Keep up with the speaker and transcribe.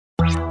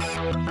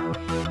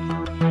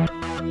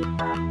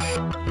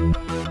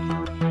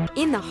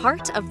In the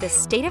heart of the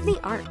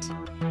state-of-the-art,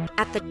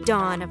 at the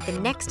dawn of the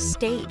next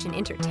stage in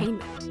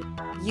entertainment,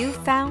 you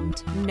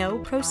found No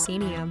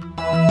Proscenium.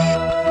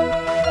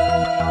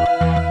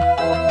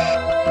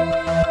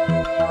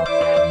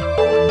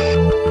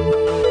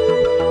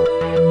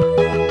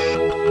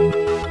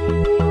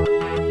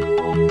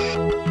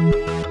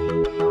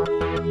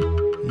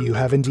 You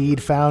have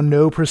indeed found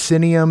No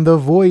Proscenium, the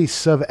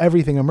voice of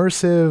everything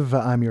immersive.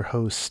 I'm your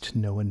host,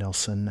 Noah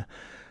Nelson.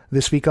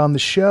 This week on the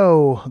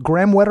show,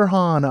 Graham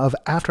Wetterhahn of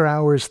After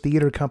Hours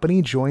Theater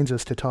Company joins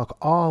us to talk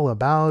all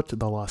about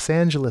the Los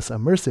Angeles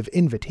Immersive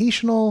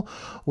Invitational,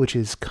 which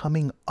is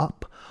coming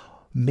up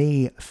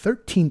May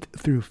 13th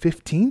through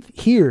 15th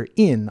here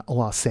in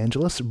Los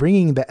Angeles,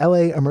 bringing the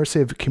LA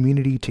immersive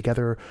community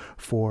together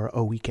for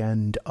a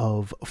weekend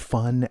of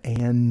fun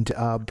and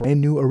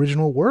brand new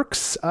original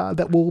works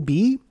that will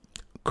be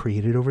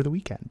created over the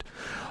weekend.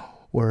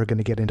 We're going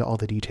to get into all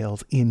the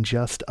details in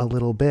just a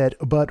little bit,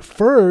 but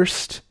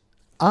first,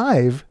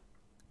 I've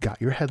got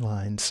your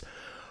headlines.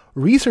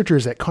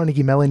 Researchers at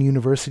Carnegie Mellon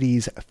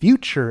University's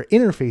Future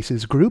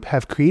Interfaces group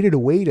have created a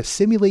way to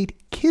simulate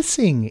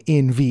kissing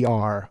in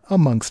VR,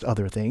 amongst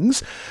other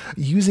things,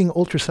 using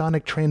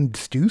ultrasonic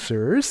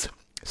transducers.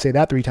 Say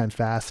that 3 times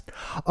fast.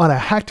 On a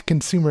hacked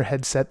consumer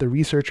headset, the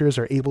researchers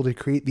are able to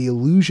create the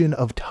illusion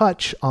of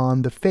touch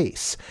on the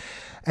face,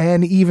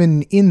 and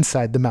even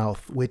inside the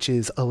mouth, which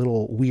is a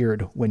little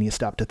weird when you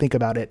stop to think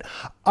about it.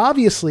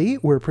 Obviously,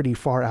 we're pretty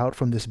far out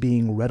from this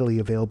being readily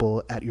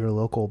available at your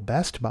local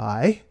Best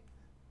Buy.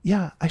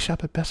 Yeah, I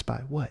shop at Best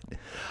Buy. What?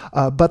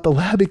 But the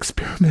lab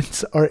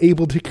experiments are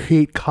able to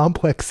create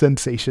complex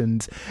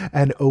sensations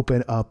and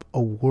open up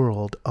a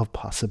world of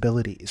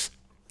possibilities.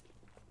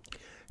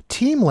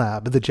 Team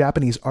Lab, the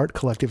Japanese art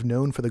collective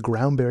known for the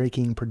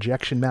groundbreaking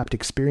projection-mapped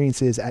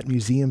experiences at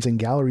museums and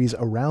galleries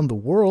around the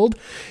world,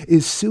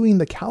 is suing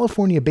the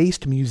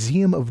California-based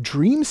Museum of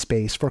Dream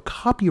Space for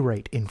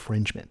copyright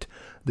infringement.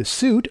 The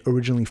suit,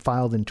 originally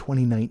filed in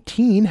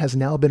 2019, has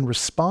now been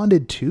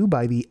responded to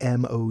by the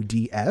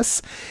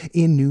MODS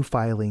in new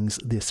filings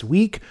this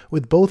week,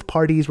 with both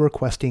parties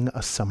requesting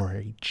a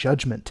summary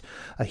judgment.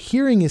 A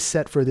hearing is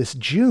set for this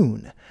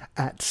June.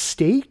 At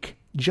stake,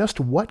 just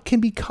what can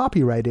be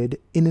copyrighted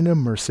in an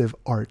immersive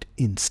art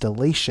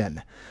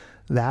installation.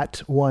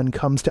 That one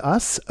comes to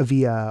us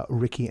via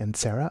Ricky and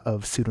Sarah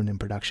of Pseudonym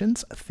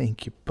Productions.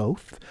 Thank you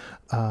both.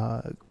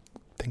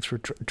 Thanks for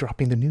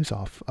dropping the news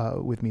off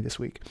with me this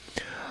week.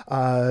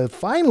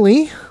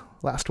 Finally,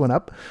 last one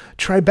up,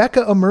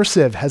 Tribeca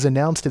Immersive has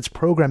announced its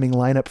programming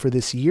lineup for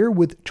this year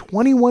with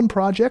 21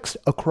 projects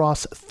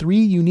across 3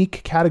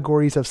 unique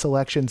categories of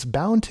selections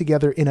bound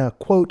together in a,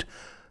 quote,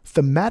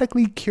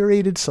 thematically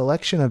curated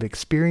selection of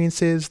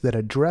experiences that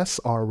address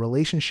our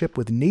relationship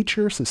with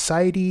nature,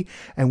 society,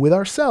 and with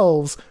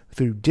ourselves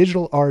through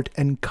digital art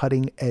and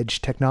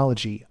cutting-edge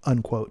technology,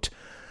 unquote.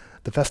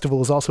 The festival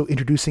is also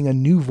introducing a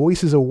new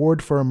Voices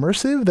Award for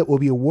Immersive that will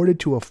be awarded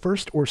to a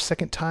first or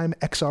second time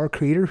XR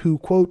creator who,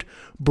 quote,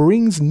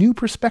 brings new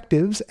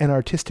perspectives and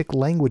artistic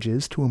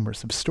languages to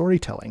immersive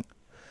storytelling.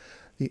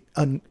 The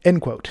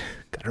end quote.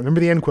 Gotta remember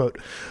the end quote.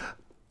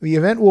 The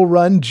event will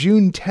run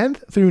June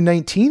 10th through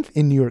 19th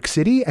in New York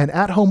City, and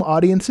at-home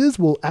audiences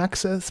will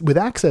access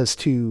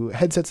to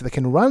headsets that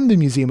can run the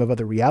Museum of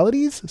Other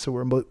Realities, so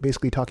we're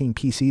basically talking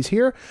PCs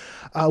here,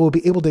 will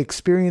be able to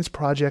experience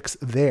projects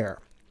there.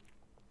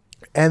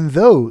 And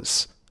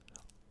those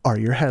are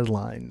your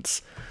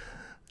headlines.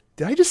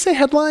 Did I just say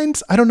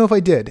headlines? I don't know if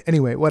I did.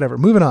 Anyway, whatever.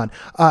 Moving on.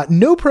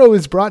 No Pro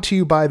is brought to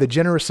you by the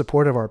generous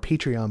support of our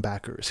Patreon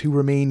backers, who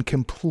remain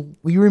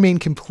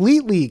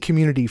completely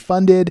community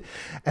funded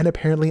and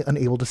apparently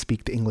unable to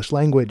speak the English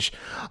language.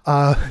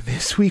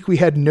 This week we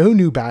had no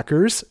new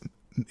backers.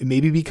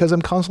 Maybe because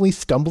I'm constantly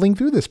stumbling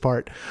through this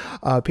part.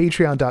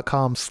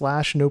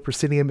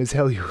 Patreon.com/NoProscenium is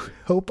how you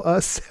help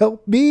us.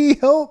 Help me.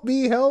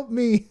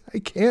 I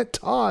can't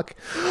talk.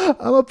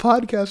 I'm a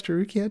podcaster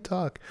who can't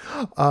talk.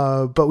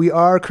 But we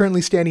are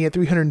currently standing at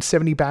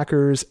 370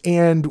 backers,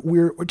 and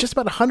we're just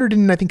about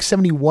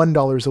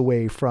 $171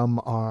 away from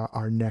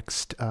our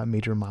next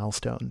major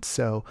milestone.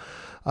 So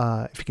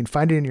if you can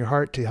find it in your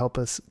heart to help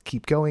us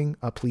keep going,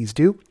 please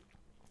do.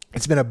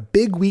 It's been a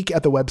big week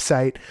at the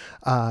website.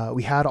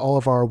 We had all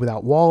of our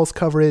Without Walls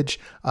coverage.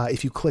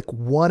 If you click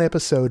one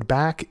episode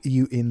back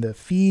in the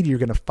feed, you're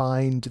going to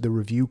find the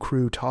review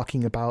crew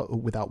talking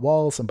about Without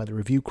Walls. And by the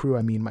review crew,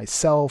 I mean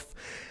myself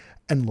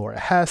and Laura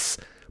Hess.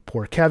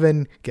 Poor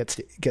Kevin gets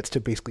to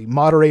basically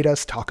moderate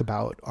us, talk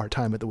about our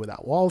time at the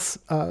Without Walls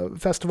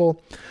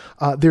festival.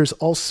 There's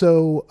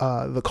also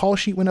the call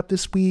sheet went up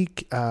this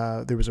week.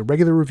 There was a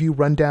regular review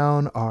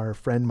rundown. Our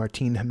friend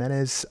Martin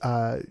Jimenez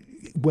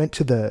went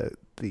to the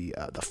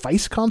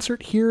Feist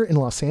concert here in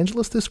Los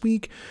Angeles this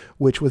week,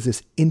 which was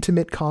this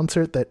intimate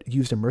concert that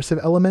used immersive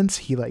elements.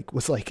 He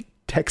was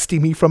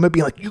texting me from it,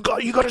 being like, you got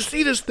to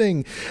see this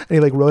thing. And he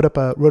like wrote up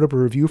a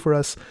review for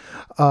us.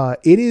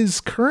 It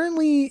is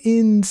currently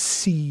in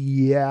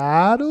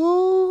Seattle.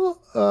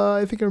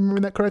 I think I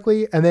remember that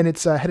correctly. And then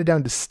it's headed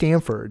down to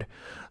Stanford.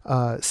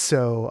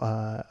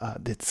 So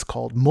it's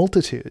called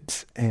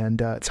Multitudes,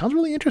 and it sounds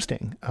really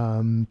interesting.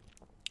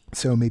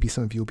 So maybe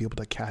some of you will be able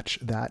to catch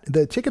that.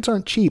 The tickets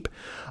aren't cheap,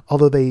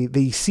 although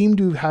they seem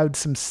to have had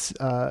some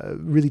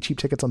really cheap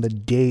tickets on the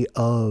day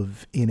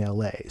of in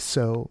LA.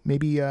 So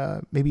maybe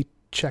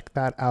check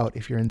that out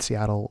if you're in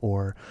Seattle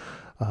or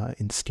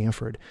in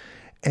Stanford.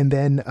 And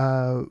then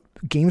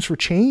Games for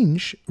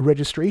Change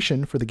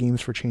registration for the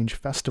Games for Change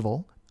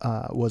Festival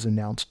was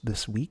announced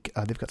this week.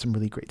 They've got some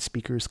really great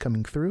speakers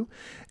coming through,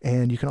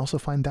 and you can also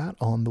find that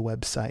on the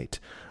website.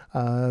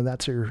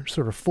 That's your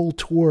sort of full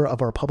tour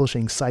of our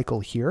publishing cycle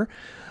here.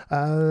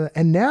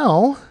 And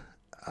now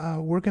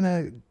we're going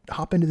to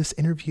hop into this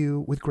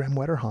interview with Graham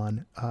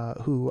Wetterhahn,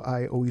 who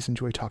I always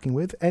enjoy talking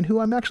with and who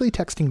I'm actually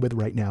texting with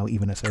right now,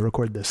 even as I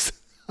record this.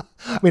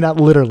 I mean, not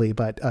literally,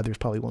 but there's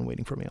probably one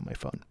waiting for me on my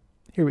phone.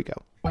 Here we go.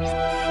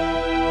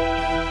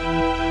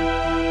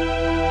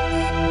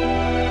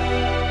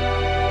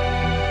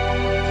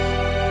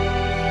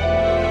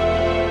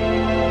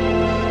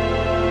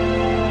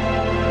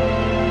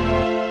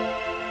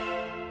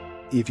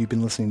 If you've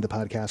been listening to the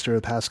podcast over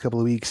the past couple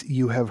of weeks,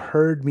 you have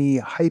heard me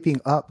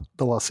hyping up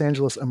the Los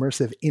Angeles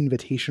Immersive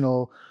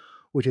Invitational,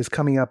 which is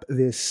coming up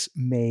this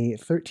May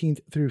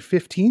 13th through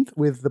 15th,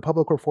 with the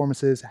public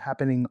performances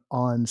happening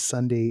on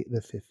Sunday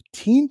the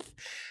 15th.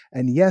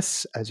 And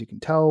yes, as you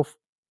can tell,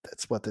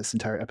 that's what this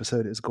entire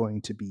episode is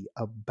going to be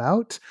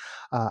about.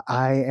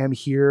 I am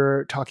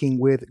here talking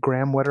with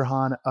Graham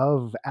Wetterhahn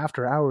of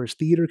After Hours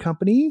Theater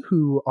Company,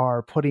 who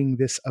are putting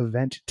this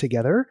event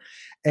together,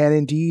 and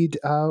indeed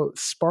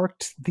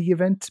sparked the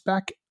event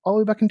all the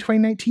way back in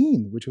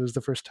 2019, which was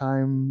the first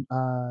time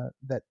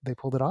that they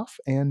pulled it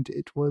off, and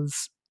it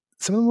was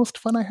some of the most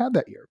fun I had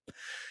that year. In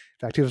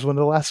fact, it was one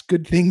of the last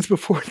good things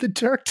before the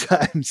dark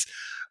times.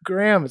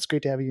 Graham, it's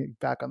great to have you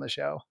back on the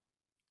show.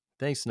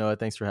 Thanks, Noah.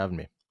 Thanks for having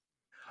me.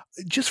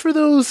 Just for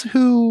those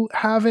who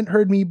haven't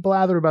heard me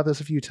blather about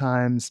this a few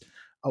times,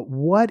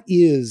 what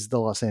is the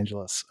Los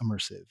Angeles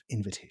Immersive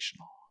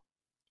Invitational?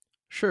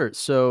 Sure.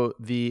 So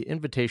the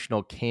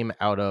Invitational came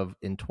out of,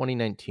 in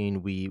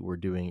 2019, we were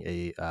doing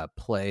a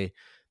play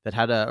that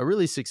had a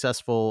really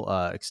successful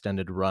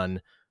extended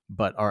run,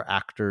 but our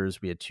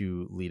actors, we had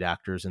two lead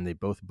actors, and they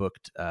both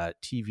booked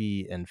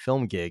TV and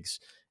film gigs.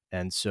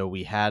 And so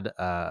we had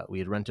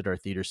rented our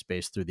theater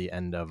space through the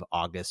end of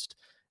August,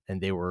 and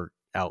they were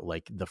out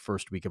like the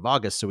first week of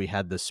August. So we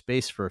had the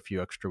space for a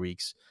few extra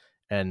weeks.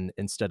 And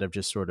instead of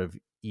just sort of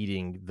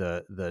eating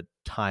the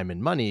time and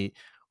money,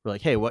 we're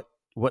like, hey, what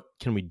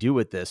can we do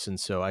with this? And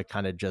so I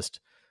kind of just,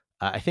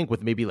 I think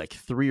with maybe like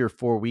 3 or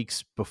 4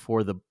 weeks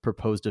before the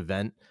proposed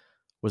event,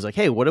 was like,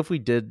 hey, what if we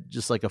did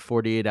just like a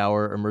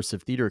 48-hour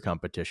immersive theater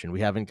competition?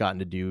 We haven't gotten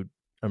to do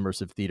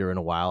immersive theater in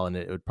a while, and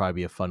it would probably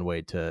be a fun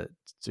way to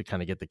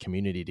kind of get the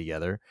community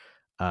together.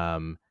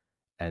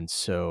 And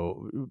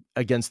so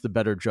against the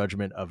better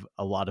judgment of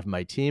a lot of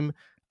my team,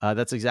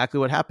 that's exactly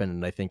what happened.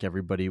 And I think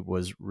everybody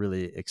was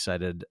really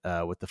excited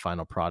with the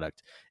final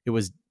product. It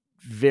was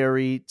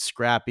very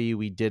scrappy.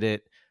 We did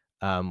it.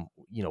 Some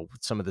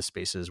of the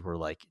spaces were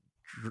like,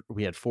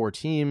 we had 4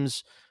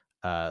 teams.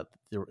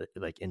 They were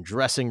like in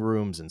dressing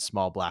rooms and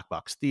small black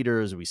box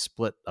theaters. We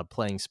split a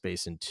playing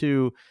space in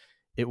 2.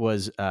 It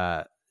was,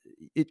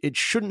 it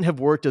shouldn't have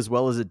worked as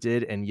well as it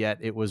did. And yet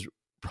it was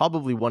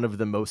probably one of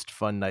the most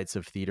fun nights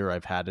of theater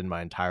I've had in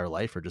my entire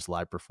life, or just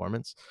live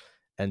performance.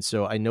 And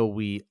so I know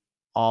we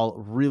all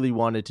really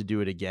wanted to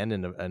do it again,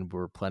 and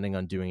we're planning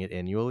on doing it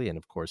annually. And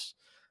of course,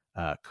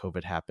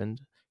 COVID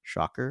happened,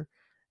 shocker.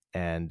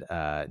 And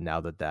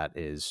now that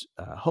is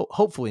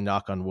hopefully,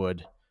 knock on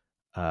wood,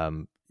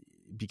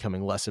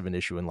 becoming less of an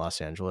issue in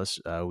Los Angeles,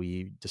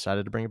 we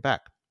decided to bring it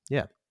back.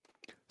 Yeah.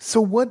 So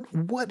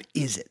what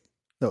is it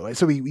though?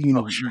 So we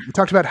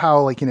talked about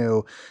how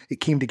it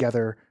came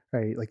together,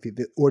 right? Like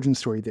the origin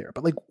story there,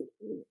 but like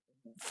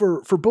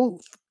for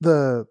both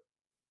the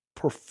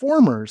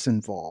performers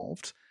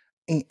involved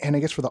and I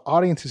guess for the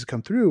audiences to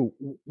come through,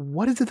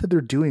 what is it that they're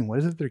doing? What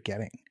is it they're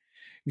getting?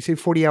 We say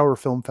 40-hour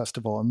film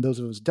festival, and those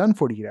of us done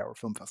 48-hour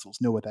film festivals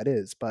know what that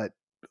is, but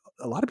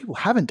a lot of people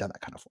haven't done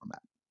that kind of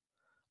format.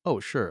 Oh,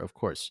 sure. Of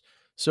course.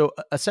 So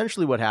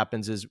essentially what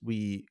happens is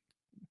we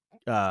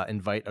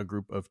invite a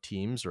group of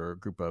teams or a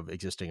group of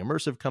existing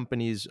immersive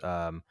companies,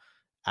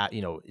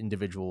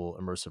 individual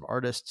immersive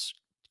artists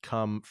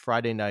come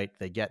Friday night.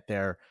 They get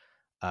there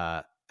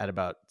at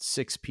about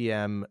 6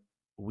 p.m.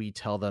 We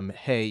tell them,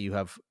 hey, you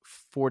have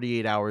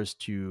 48 hours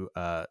to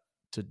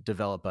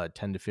develop a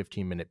 10 to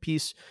 15 minute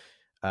piece.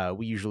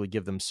 We usually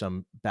give them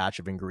some batch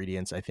of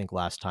ingredients. I think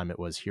last time it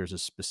was, here's a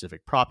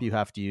specific prop you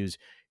have to use.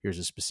 Here's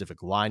a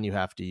specific line you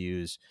have to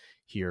use.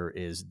 Here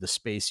is the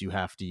space you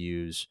have to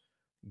use.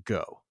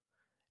 Go.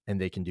 And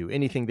they can do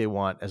anything they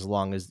want as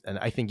long as, and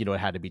I think, it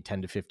had to be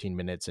 10 to 15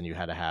 minutes, and it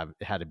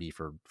had to be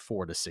for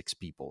 4 to 6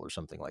 people or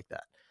something like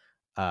that.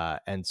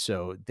 And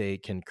so they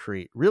can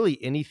create really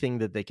anything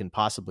that they can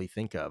possibly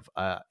think of.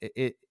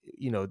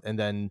 And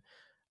then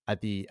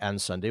on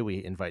Sunday,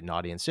 we invite an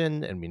audience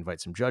in and we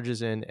invite some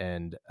judges in,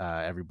 and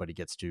everybody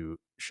gets to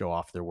show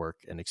off their work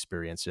and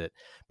experience it.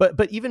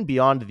 But even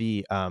beyond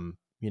the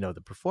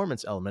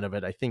performance element of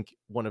it, I think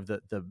one of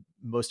the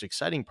most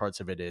exciting parts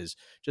of it is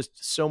just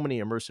so many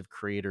immersive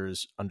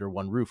creators under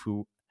one roof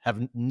who have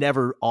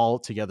never all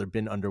together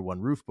been under one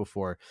roof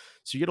before.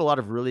 So you get a lot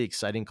of really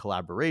exciting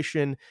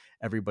collaboration,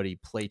 everybody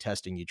play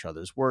testing each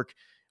other's work.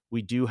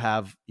 We do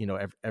have,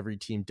 every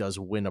team does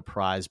win a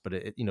prize, but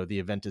the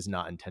event is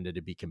not intended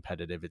to be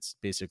competitive. It's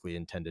basically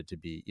intended to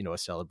be, a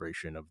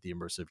celebration of the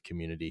immersive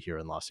community here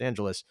in Los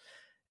Angeles.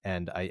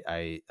 And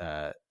I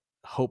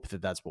hope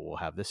that that's what we'll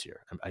have this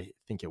year. I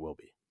think it will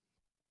be.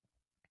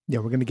 Yeah,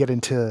 we're going to get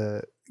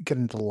into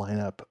the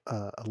lineup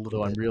a little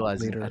Although bit I'm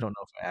realizing later. I don't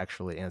know if I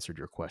actually answered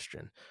your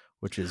question,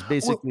 which is Well,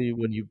 basically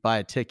when you buy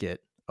a ticket.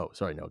 Oh,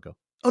 sorry, no, go.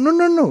 oh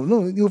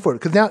no, go for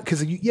it.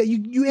 Because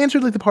you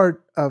answered like the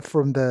part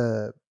from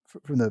the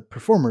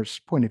performer's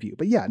point of view,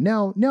 but yeah,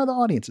 now the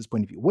audience's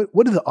point of view.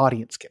 What does the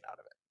audience get out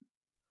of it?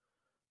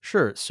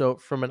 Sure. So,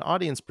 from an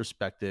audience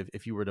perspective,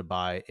 if you were to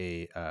buy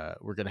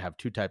we're going to have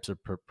two types of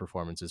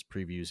performances: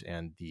 previews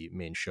and the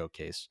main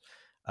showcase.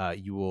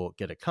 You will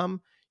get to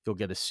come. You'll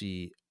get to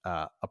see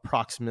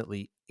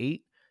approximately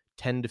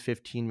 10 to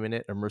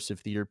 15-minute immersive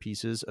theater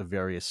pieces of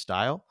various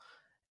style,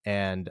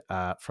 and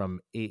from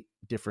 8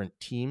 different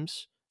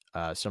teams.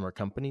 Some are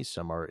companies,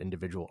 some are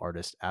individual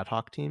artist ad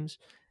hoc teams,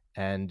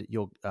 and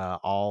you'll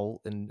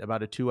all in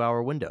about a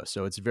 2-hour window.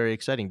 So it's very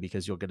exciting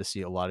because you'll get to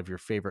see a lot of your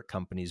favorite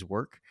companies'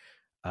 work,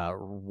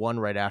 one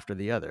right after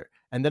the other.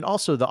 And then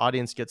also the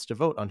audience gets to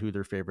vote on who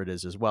their favorite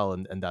is as well.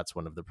 And that's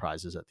one of the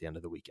prizes at the end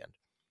of the weekend.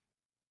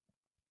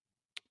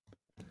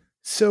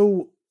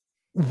 So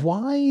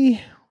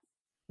why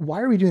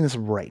are we doing this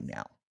right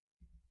now?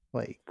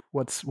 Like,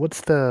 what's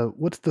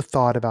the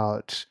thought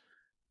about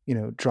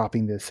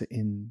dropping this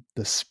in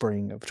the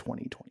spring of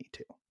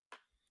 2022?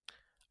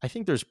 I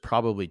think there's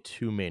probably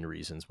 2 main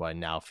reasons why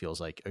now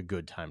feels like a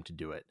good time to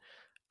do it.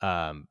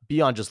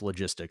 Beyond just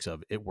logistics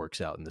of it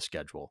works out in the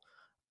schedule.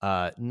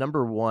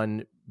 Number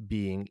one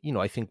being,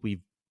 I think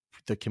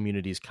the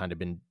community's kind of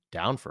been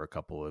down for a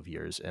couple of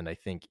years. And I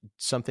think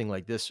something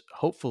like this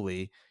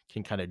hopefully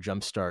can kind of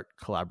jumpstart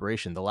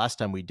collaboration. The last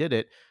time we did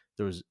it,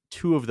 there was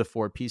 2 of the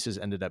 4 pieces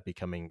ended up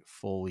becoming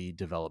fully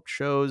developed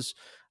shows.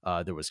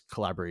 There was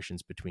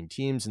collaborations between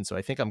teams. And so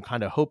I think I'm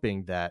kind of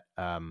hoping that,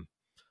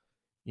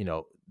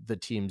 the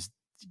teams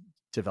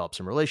develop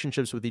some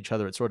relationships with each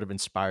other. It sort of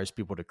inspires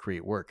people to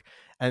create work.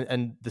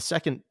 And the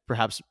second,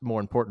 perhaps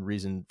more important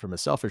reason, from a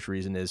selfish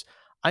reason, is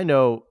I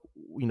know,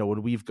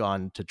 when we've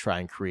gone to try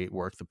and create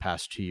work the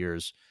past 2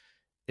 years,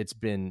 it's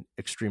been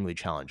extremely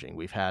challenging.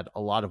 We've had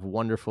a lot of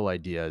wonderful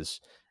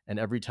ideas. And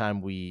every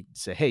time we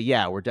say, hey,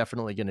 yeah, we're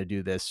definitely going to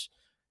do this,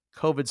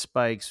 COVID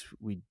spikes,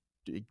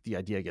 the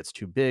idea gets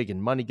too big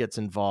and money gets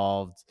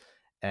involved.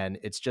 And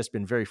it's just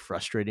been very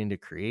frustrating to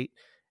create.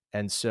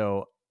 And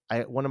so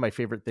one of my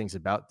favorite things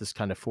about this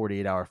kind of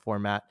 48-hour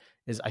format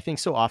is I think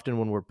so often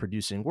when we're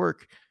producing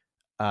work,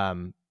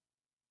 um,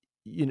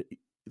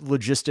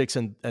 logistics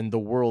and the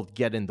world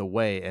get in the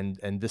way,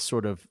 and this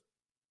sort of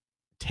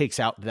takes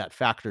out that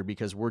factor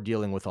because we're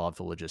dealing with all of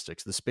the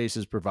logistics. The space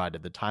is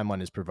provided, the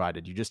timeline is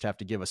provided. You just have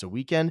to give us a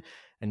weekend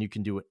and you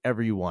can do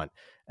whatever you want.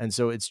 And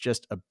so it's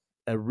just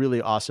a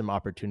really awesome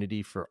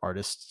opportunity for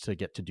artists to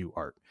get to do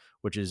art,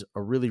 which is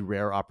a really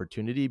rare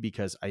opportunity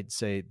because I'd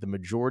say the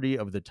majority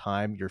of the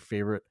time your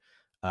favorite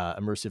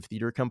immersive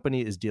theater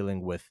company is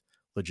dealing with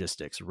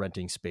logistics,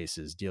 renting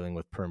spaces, dealing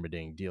with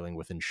permitting, dealing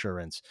with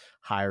insurance,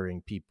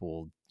 hiring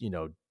people,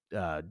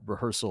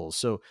 rehearsals.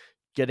 So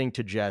getting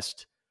to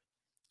just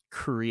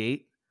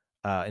create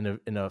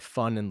in a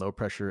fun and low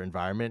pressure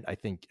environment, I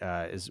think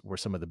is where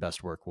some of the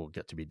best work will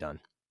get to be done.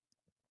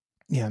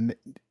 Yeah,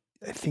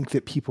 I think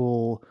that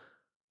people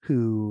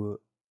who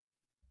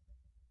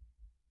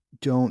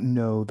don't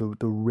know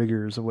the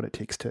rigors of what it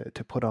takes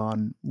to put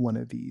on one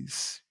of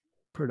these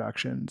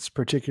productions,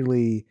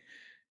 particularly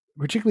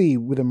with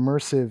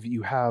immersive,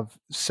 you have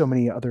so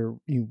many other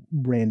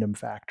random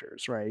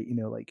factors, right?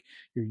 Like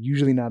you're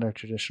usually not a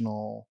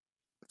traditional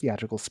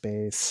theatrical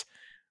space.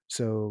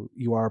 So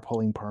you are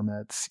pulling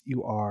permits,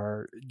 you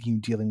are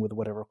dealing with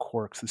whatever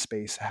quirks the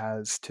space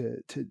has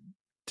to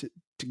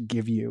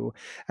give you,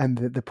 and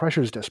the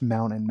pressures just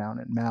mount and mount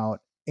and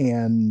mount,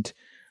 and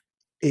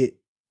it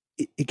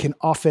it can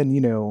often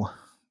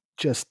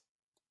just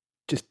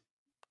just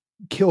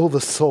kill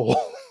the soul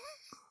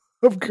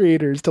of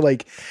creators to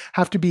like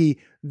have to be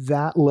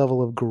that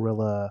level of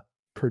guerrilla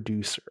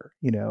producer.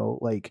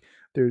 Like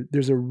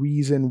there's a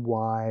reason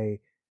why.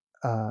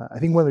 I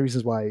think one of the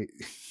reasons why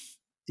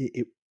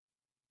it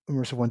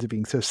immersive ones are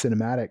being so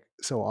cinematic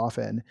so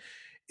often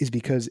is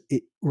because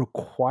it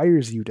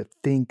requires you to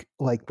think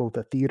like both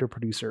a theater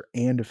producer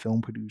and a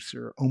film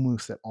producer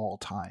almost at all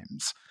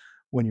times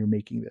when you're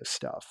making this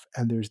stuff.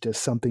 And there's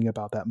just something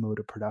about that mode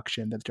of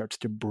production that starts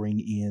to bring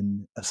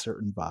in a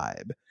certain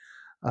vibe.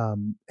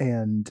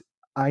 And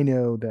I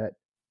know that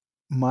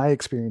my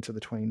experience of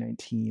the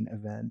 2019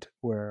 event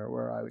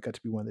where I got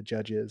to be one of the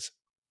judges.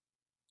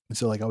 And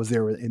so like I was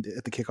there at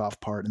the kickoff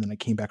part, and then I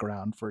came back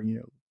around for,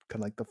 kind of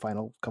like the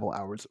final couple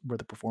hours where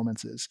the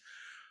performances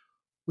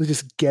was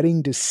just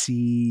getting to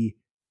see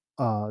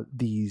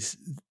these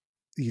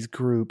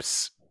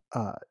groups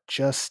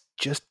just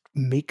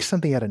make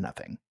something out of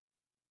nothing,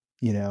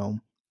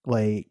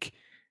 like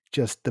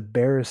just the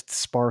barest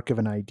spark of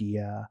an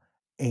idea,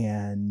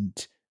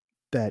 and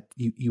that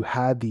you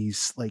had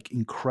these like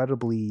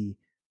incredibly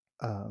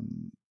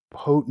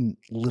potent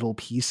little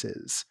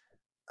pieces,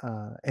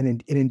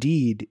 and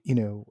indeed,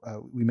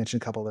 we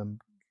mentioned a couple of them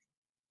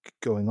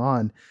going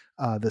on.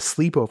 The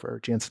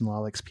sleepover Jansen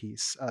Lalick's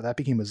piece, that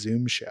became a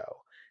Zoom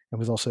show, and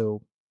was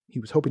also, he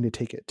was hoping to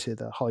take it to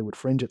the Hollywood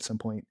Fringe at some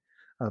point,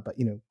 but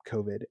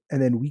COVID.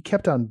 And then we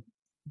kept on.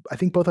 I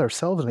think both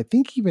ourselves, and I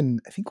think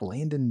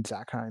Landon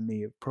Zackheim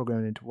may have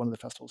programmed into one of the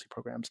festivals he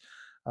programs.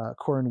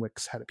 Corin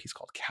Wicks had a piece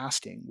called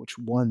Casting, which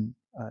won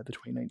the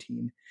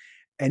 2019,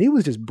 and it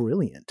was just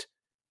brilliant.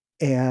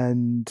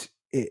 And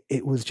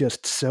it was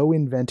just so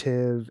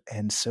inventive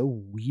and so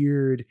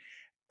weird,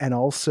 and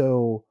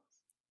also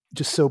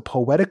just so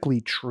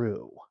poetically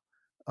true.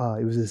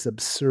 It was this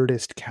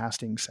absurdist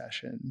casting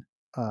session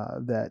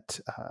that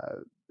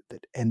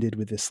ended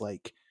with this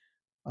like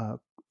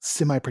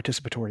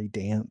semi-participatory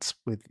dance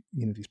with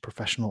these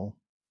professional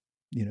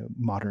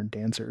modern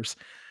dancers,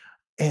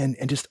 and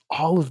just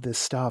all of this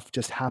stuff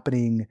just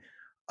happening,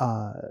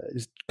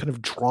 is kind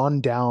of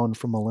drawn down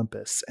from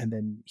Olympus and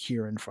then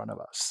here in front of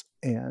us.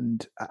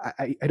 And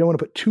I don't want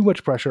to put too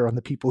much pressure on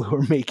the people who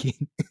are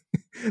making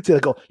say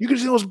like, oh, you can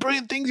see the most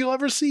brilliant things you'll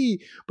ever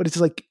see, but it's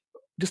like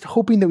just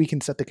hoping that we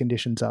can set the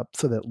conditions up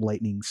so that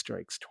lightning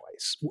strikes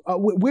twice.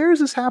 Where is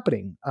this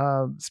happening?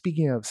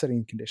 Speaking of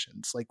setting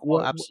conditions, like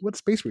what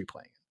space were you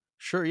playing?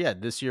 Sure. Yeah.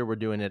 This year we're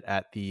doing it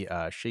at the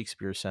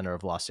Shakespeare Center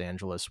of Los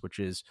Angeles, which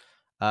is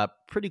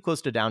pretty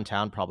close to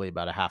downtown, probably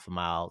about a half a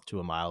mile to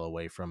a mile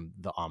away from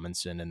the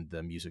Amundsen and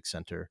the Music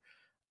Center.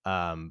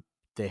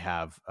 They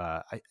have,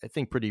 I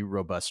think, pretty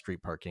robust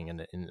street parking in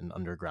an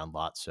underground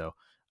lot. So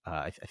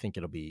I think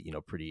it'll be,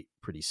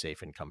 pretty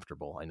safe and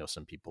comfortable. I know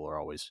some people are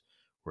always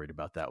worried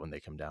about that when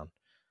they come down.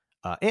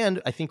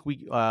 And I think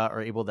we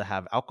are able to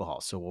have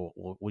alcohol.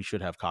 So we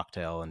should have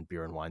cocktail and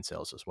beer and wine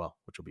sales as well,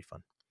 which will be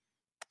fun.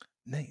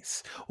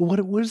 Nice. Well,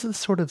 what is the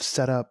sort of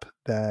setup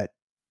that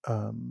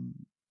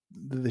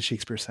the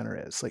Shakespeare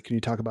Center is? Like, can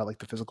you talk about like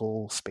the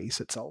physical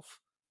space itself?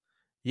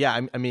 Yeah,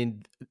 I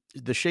mean,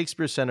 the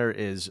Shakespeare Center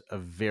is a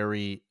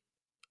very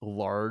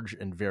large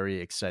and very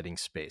exciting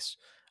space.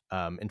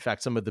 In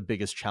fact, some of the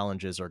biggest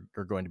challenges are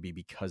going to be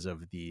because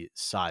of the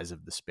size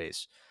of the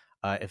space.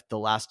 If the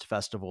last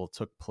festival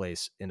took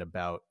place in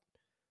about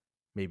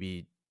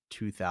maybe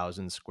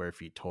 2,000 square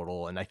feet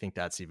total, and I think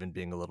that's even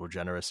being a little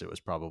generous, it was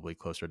probably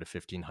closer to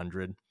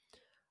 1,500.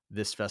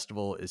 This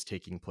festival is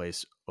taking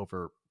place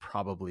over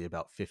probably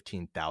about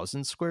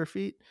 15,000 square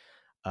feet.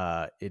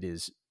 It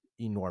is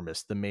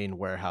enormous. The main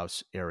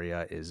warehouse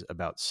area is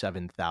about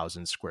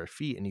 7,000 square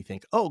feet. And you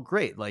think, oh,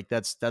 great. Like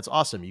that's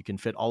awesome. You can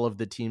fit all of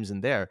the teams in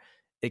there,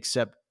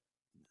 except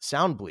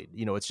Soundbleed.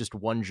 It's just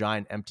one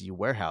giant empty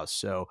warehouse.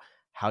 So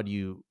how do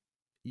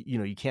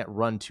you can't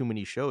run too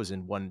many shows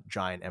in one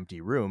giant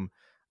empty room,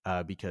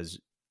 because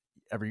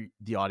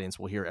the audience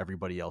will hear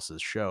everybody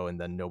else's show and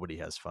then nobody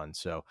has fun.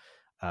 So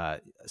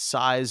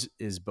size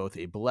is both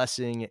a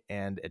blessing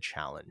and a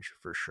challenge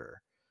for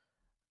sure.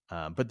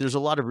 But there's a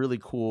lot of really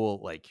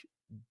cool like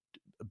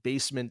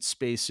basement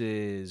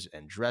spaces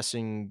and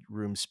dressing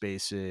room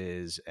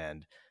spaces,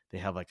 and they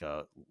have like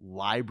a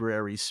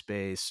library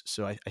space.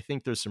 So I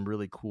think there's some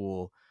really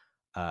cool,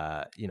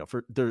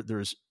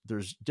 there's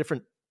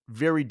different,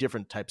 very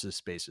different types of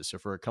spaces. So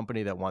for a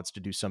company that wants to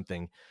do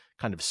something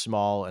kind of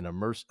small and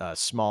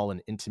small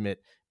and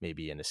intimate,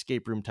 maybe an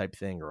escape room type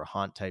thing or a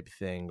haunt type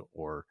thing,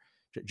 or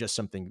just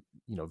something,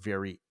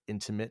 very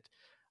intimate,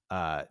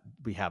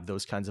 we have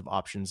those kinds of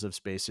options of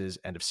spaces.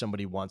 And if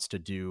somebody wants to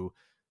do,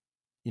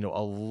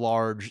 a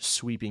large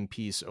sweeping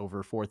piece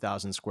over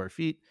 4,000 square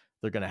feet,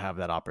 they're going to have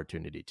that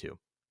opportunity too.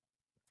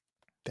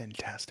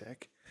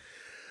 Fantastic.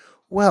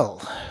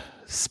 Well,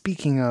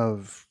 speaking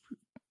of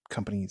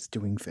companies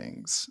doing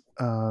things,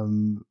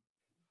 we're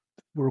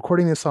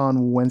recording this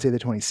on Wednesday the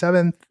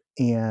 27th,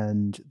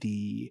 and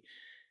the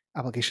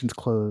applications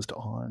closed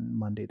on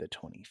Monday the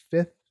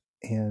 25th,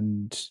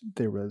 and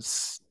there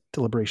was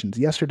deliberations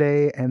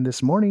yesterday, and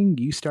this morning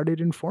you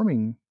started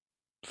informing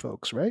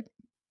folks, right?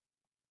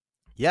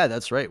 Yeah,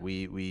 that's right.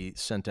 We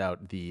sent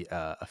out the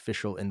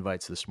official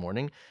invites this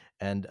morning,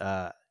 and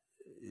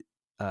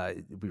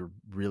we were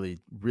really,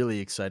 really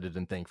excited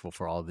and thankful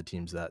for all of the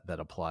teams that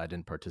applied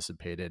and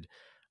participated.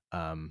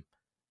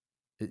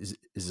 Is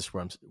this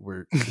where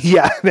we're?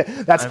 Yeah,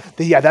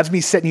 that's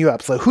me setting you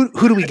up. So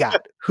who do we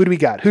got? Who do we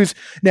got? Who's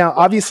now?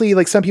 Obviously,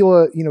 like some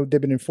people,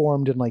 they've been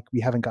informed, and like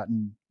we haven't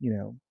gotten,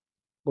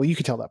 well, you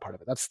could tell that part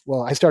of it.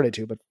 I started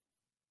to, but.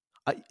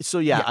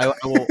 Yeah.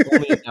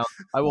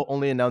 I will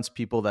only announce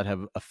people that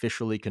have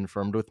officially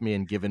confirmed with me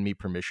and given me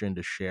permission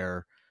to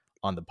share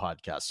on the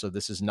podcast. So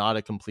this is not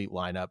a complete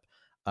lineup.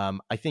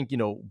 I think,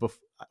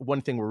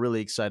 one thing we're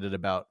really excited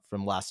about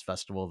from last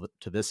festival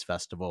to this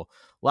festival.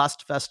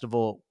 Last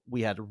festival,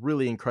 we had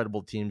really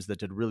incredible teams that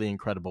did really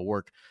incredible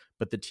work,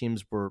 but the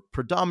teams were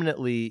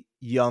predominantly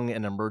young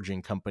and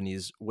emerging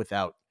companies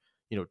without,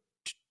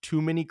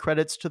 too many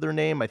credits to their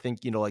name. I think,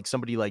 like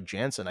somebody like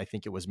Jansen, I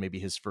think it was maybe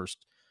his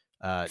first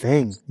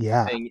Thing.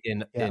 Yeah. thing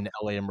in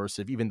LA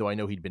Immersive, even though I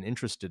know he'd been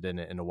interested in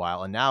it in a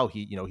while. And now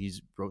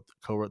he's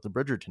co-wrote the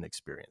Bridgerton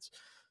experience.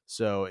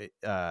 So,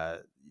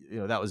 that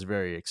was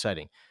very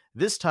exciting.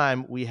 This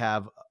time we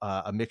have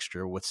a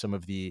mixture with some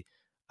of the,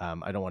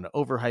 I don't want to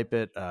overhype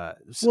it.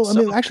 Well, I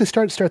mean, actually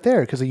start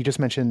there, because you just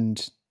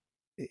mentioned,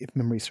 if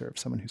memory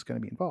serves, someone who's going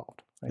to be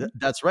involved. Right?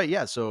 That's right.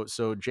 Yeah.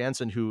 So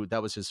Jansen, who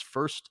that was his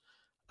first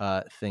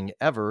thing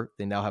ever,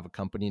 they now have a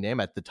company name.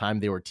 At the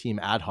time, they were Team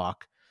Ad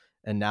Hoc,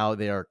 and now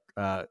they are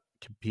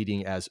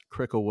competing as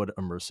Cricklewood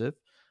Immersive.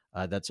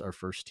 That's our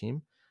first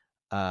team.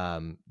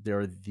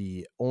 They're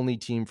the only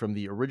team from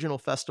the original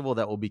festival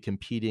that will be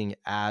competing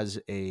as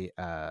an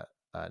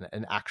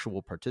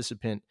actual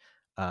participant.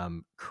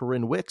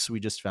 Corinne Wicks, we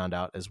just found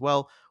out as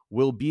well,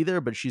 will be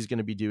there, but she's going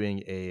to be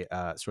doing a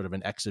sort of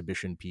an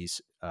exhibition piece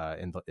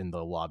in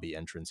the lobby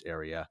entrance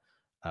area,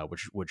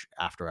 which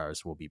After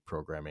Hours will be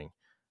programming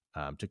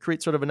to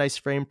create sort of a nice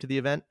frame to the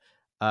event.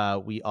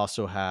 We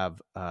also have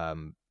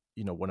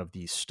one of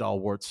the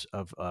stalwarts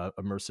of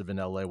immersive in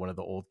LA, one of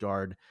the old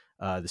guard,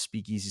 the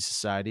Speakeasy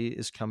Society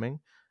is coming,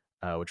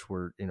 which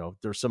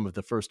they're some of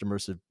the first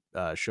immersive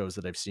shows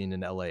that I've seen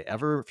in LA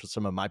ever, for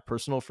some of my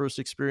personal first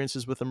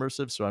experiences with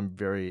immersive. So I'm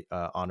very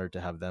honored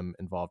to have them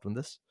involved in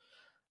this.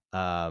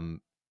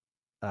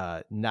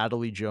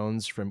 Natalie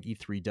Jones from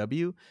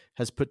E3W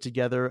has put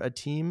together a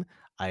team.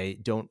 I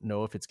don't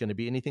know if it's going to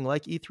be anything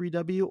like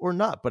E3W or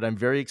not, but I'm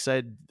very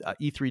excited.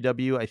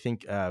 E3W, I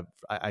think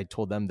I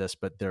told them this,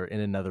 but they're in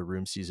Another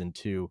Room season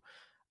 2.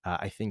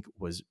 I think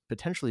was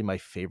potentially my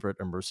favorite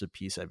immersive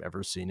piece I've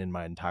ever seen in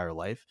my entire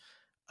life.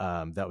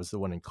 That was the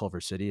one in Culver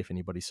City, if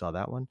anybody saw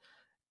that one.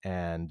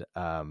 And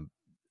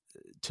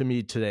to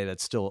me today,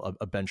 that's still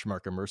a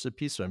benchmark immersive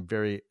piece. So I'm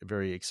very,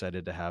 very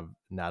excited to have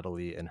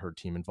Natalie and her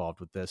team involved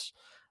with this.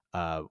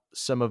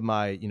 Some of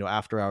my,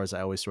 After Hours,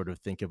 I always sort of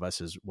think of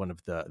us as one of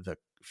the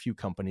few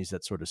companies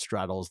that sort of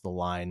straddles the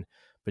line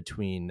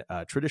between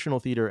traditional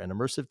theater and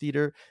immersive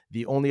theater.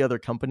 The only other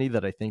company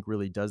that I think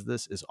really does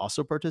this is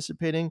also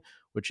participating,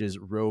 which is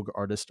Rogue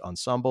Artist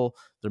Ensemble.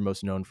 They're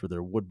most known for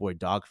their Woodboy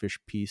Dogfish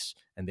piece,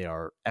 and they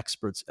are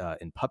experts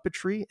in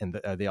puppetry. And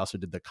they also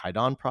did the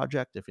Kaidan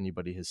Project, if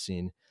anybody has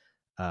seen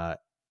that,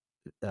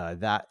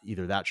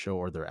 either that show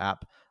or their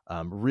app.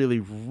 Really,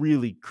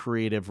 really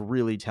creative,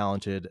 really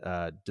talented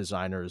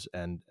designers,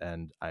 and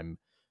I'm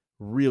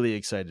really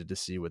excited to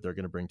see what they're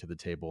going to bring to the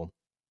table.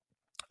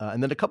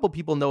 And then a couple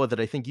people, Noah, that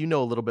I think you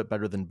know a little bit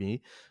better than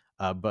me,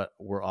 but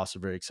we're also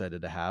very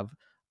excited to have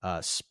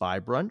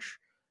Spy Brunch,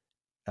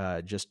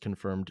 just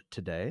confirmed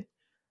today.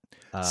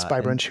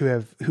 Spy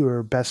Brunch, who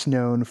are best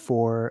known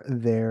for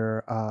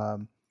their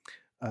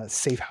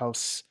Safe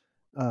House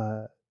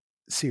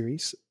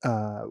series,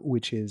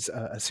 which is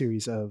a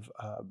series of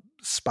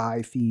spy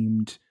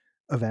themed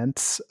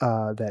events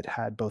that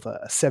had both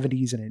a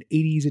 70s and an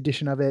 80s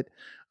edition of it.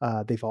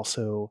 They've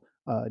also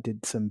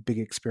did some big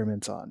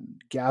experiments on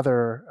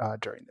Gather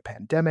during the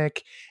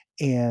pandemic,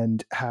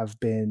 and have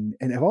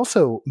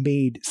also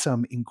made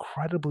some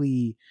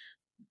incredibly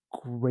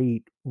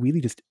great, really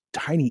just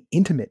tiny,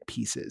 intimate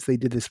pieces. They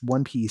did this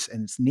one piece,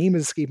 and its name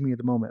is escaping me at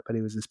the moment, but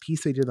it was this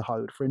piece they did at the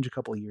Hollywood Fringe a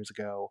couple of years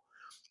ago,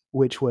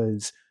 which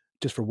was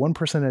just for one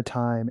person at a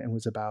time, and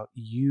was about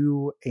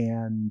you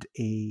and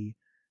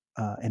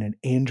an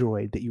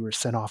android that you were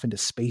sent off into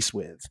space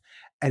with.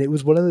 And it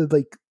was one of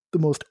the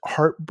most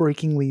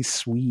heartbreakingly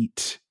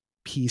sweet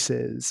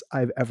pieces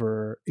I've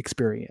ever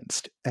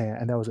experienced.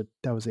 And that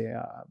was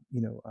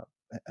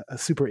a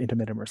super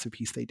intimate immersive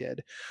piece they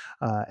did.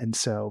 And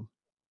so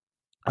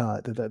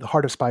the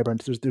Heart of Spy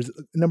Brunch, there's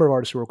a number of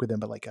artists who work with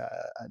them, but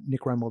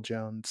Nick Rummel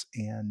Jones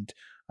and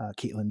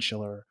Caitlin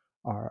Schiller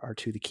are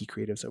two of the key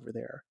creatives over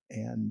there,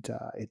 and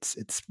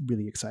it's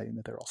really exciting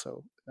that they're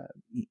also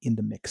in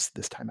the mix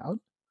this time out.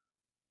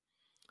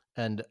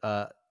 And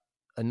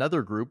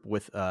another group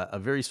with a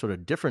very sort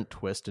of different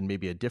twist and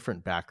maybe a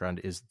different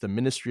background is the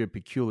Ministry of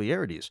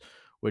Peculiarities,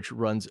 which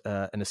runs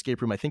an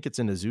escape room. I think it's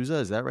in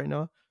Azusa. Is that right,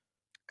 Noah?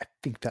 I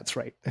think that's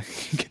right.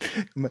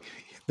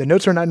 The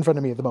notes are not in front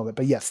of me at the moment,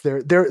 but yes,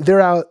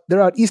 they're out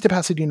east of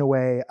Pasadena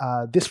way.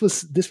 This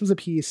was a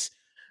piece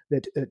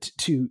that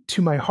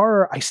to my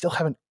horror, I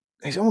haven't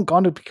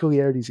gone to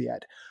Peculiarities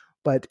yet,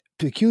 but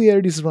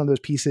Peculiarities is one of those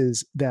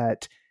pieces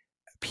that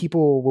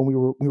people, when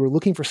we were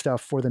looking for stuff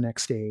for the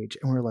next stage,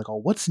 and we were like, oh,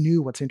 what's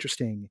new, what's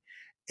interesting,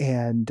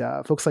 and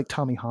folks like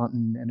Tommy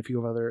Haunton and a few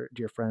of other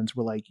dear friends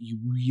were like, you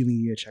really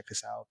need to check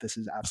this out. This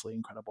is absolutely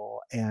incredible.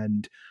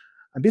 And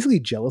I'm basically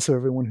jealous of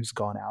everyone who's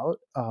gone out.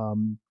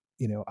 I'm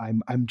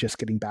just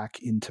getting back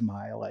into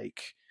my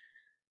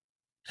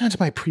not to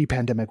my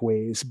pre-pandemic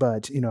ways,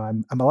 but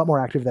I'm a lot more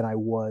active than I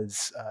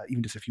was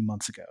even just a few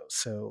months ago.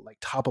 So like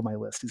top of my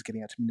list is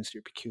getting out to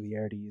ministerial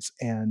peculiarities.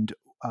 And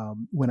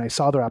when I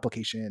saw their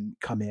application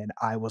come in,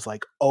 I was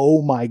like,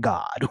 oh my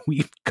God,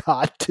 we've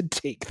got to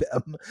take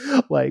them.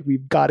 Like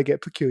we've got to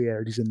get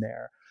peculiarities in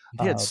there.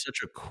 They had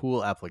such a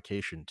cool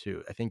application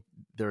too. I think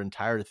their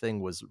entire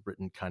thing was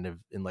written kind of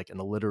in like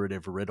an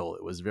alliterative riddle.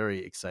 It was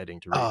very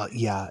exciting to read.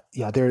 Yeah.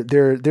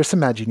 There's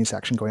some mad genius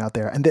action going out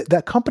there, and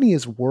that company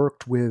has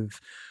worked with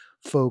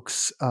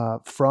folks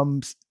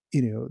from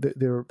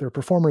they're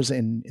performers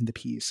in the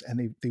piece,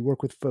 and they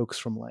work with folks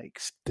from like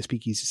the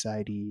Speakeasy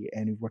Society,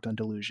 and we've worked on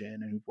Delusion,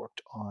 and we've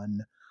worked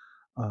on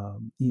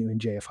in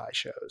JFI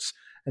shows,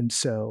 and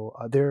so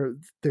they're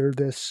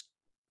this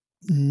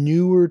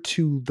newer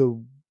to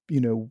the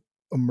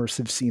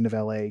immersive scene of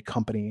LA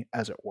company,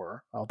 as it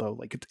were. Although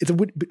like it's a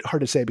bit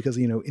hard to say because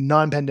in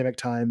non-pandemic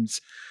times,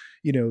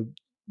 you know,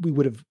 we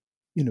would have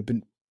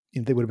been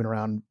they would have been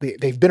around.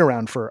 They've been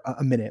around for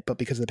a minute, but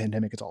because of the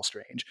pandemic, it's all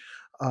strange.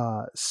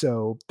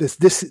 So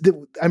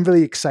I'm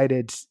really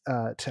excited.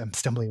 I'm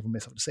stumbling over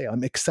myself to say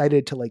I'm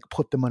excited to like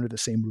put them under the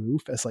same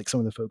roof as like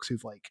some of the folks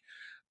who've like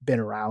been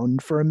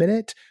around for a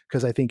minute,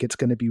 because I think it's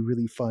going to be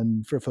really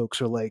fun for folks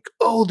who are like,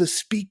 oh, the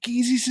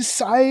Speakeasy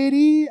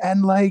Society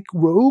and like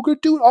Rogue are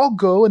doing, I'll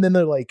go. And then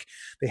they're like,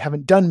 they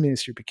haven't done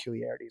Ministry of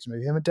Peculiarities,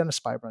 maybe they haven't done a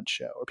Spy Brunch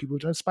show, or people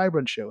who've done a Spy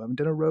Brunch show haven't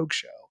done a Rogue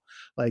show.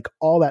 Like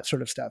all that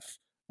sort of stuff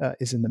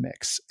is in the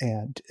mix,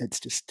 and it's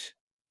just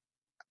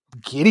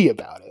giddy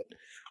about it.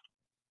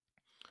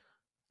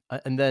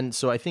 And then,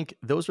 so I think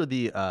those are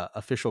the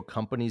official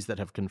companies that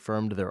have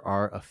confirmed. There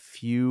are a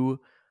few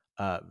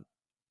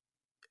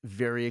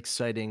very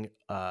exciting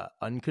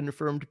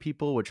unconfirmed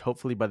people, which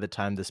hopefully by the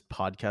time this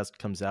podcast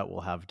comes out,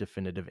 we'll have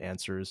definitive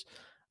answers.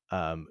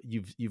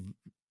 You've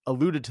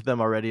alluded to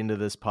them already into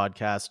this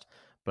podcast,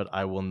 but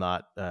I will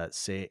not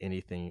say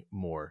anything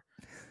more.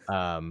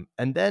 And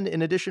then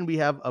in addition, we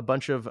have a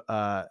bunch of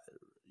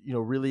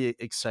really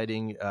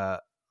exciting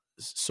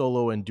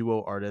solo and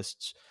duo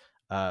artists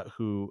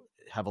who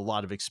have a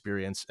lot of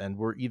experience, and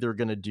we're either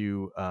going to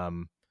do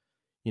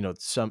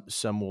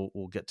some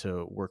will get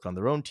to work on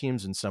their own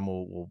teams, and some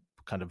will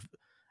kind of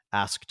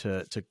ask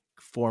to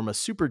form a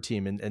super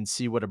team and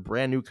see what a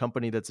brand new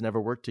company that's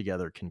never worked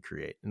together can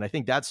create. And I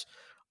think that's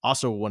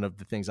also one of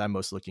the things I'm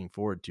most looking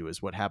forward to,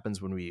 is what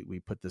happens when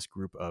we put this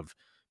group of,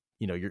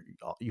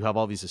 you have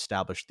all these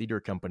established theater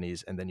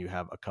companies, and then you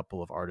have a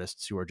couple of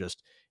artists who are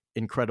just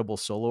incredible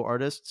solo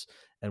artists,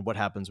 and what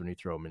happens when you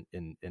throw them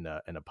in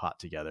a pot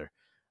together.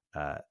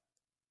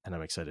 And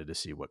I'm excited to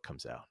see what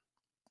comes out.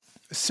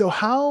 So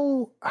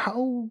how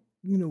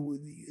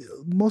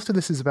most of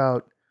this is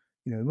about,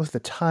 most of the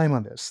time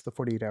on this, the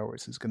 48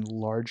 hours is going to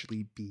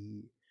largely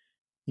be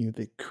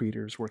the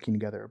creators working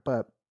together.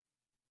 But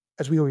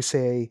as we always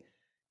say,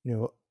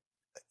 you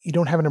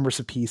don't have an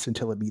immersive piece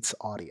until it meets the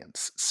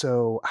audience.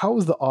 So how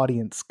is the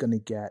audience going to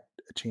get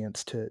a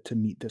chance to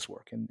meet this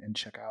work and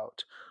check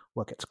out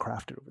what gets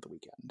crafted over the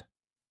weekend?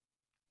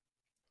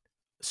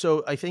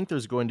 So I think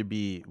there's going to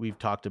be, we've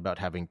talked about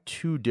having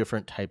two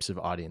different types of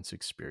audience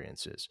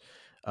experiences.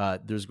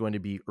 There's going to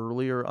be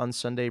earlier on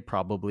Sunday,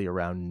 probably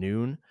around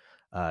noon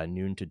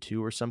to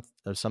 2 or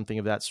something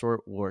of that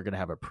sort. We're going to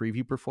have a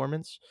preview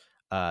performance.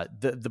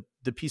 The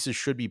pieces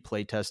should be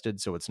play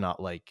tested, so it's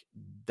not like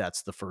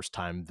that's the first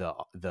time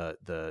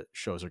the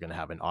shows are going to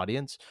have an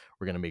audience.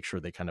 We're going to make sure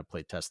they kind of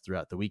play test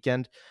throughout the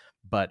weekend,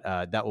 but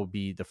that will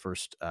be the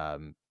first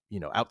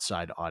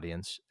outside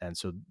audience. And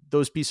so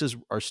those pieces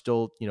are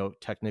still,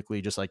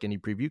 technically, just like any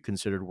preview,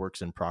 considered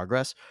works in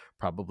progress,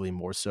 probably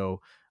more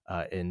so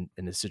in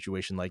a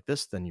situation like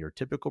this than your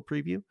typical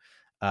preview.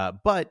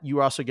 But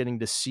you're also getting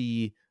to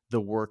see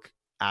the work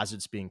as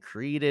it's being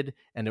created,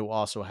 and it will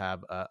also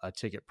have a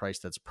ticket price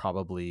that's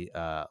probably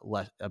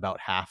about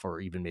half, or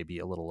even maybe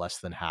a little less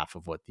than half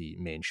of what the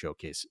main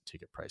showcase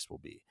ticket price will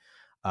be.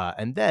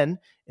 And then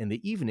in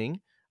the evening,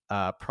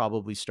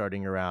 probably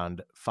starting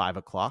around 5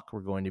 o'clock,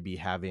 we're going to be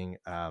having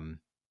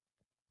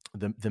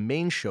the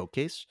main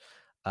showcase.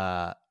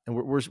 And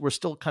we're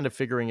still kind of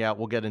figuring out,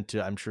 we'll get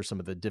into, I'm sure, some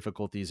of the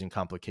difficulties and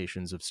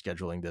complications of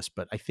scheduling this,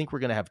 but I think we're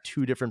going to have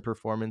two different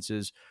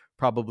performances,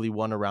 probably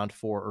one around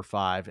 4 or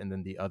 5, and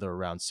then the other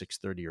around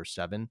 6:30 or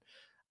 7.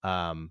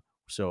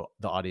 So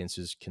the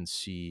audiences can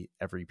see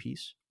every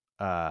piece.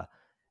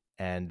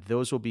 And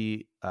those will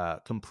be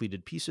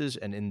completed pieces.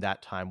 And in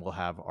that time, we'll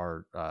have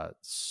our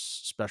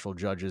special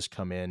judges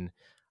come in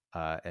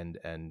and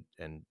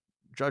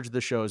judge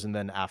the shows. And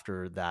then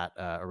after that,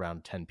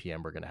 around 10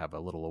 p.m., we're going to have a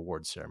little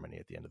award ceremony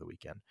at the end of the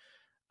weekend.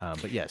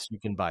 But yes, you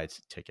can buy a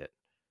ticket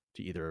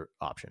to either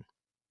option.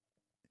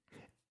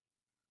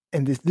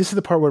 And this is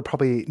the part where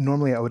probably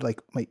normally I would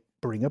might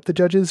bring up the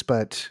judges,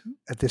 but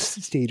at this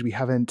stage we've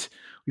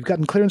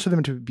gotten clearance for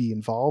them to be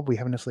involved. We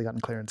haven't necessarily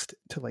gotten clearance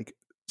to like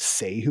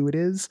say who it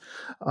is.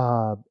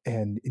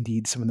 And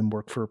indeed, some of them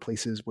work for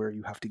places where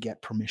you have to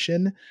get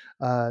permission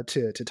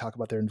to talk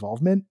about their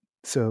involvement.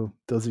 So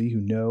those of you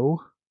who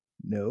know.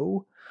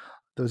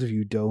 Those of you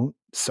who don't,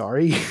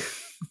 sorry.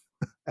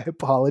 I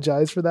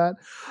apologize for that.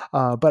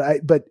 But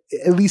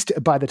at least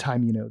by the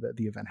time that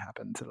the event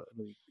happens, it'll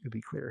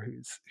be clear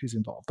who's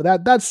involved.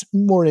 But that's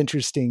more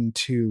interesting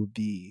to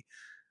the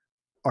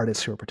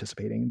artists who are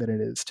participating than it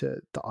is to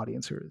the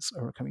audience who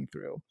are coming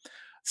through.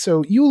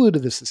 So you alluded to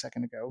this a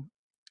second ago.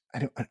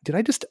 Did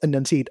I just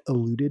enunciate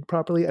alluded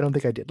properly? I don't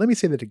think I did. Let me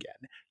say that again.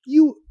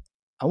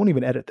 I won't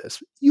even edit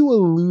this. You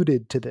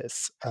alluded to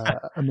this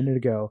a minute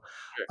ago,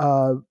 Sure.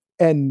 uh,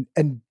 and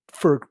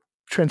for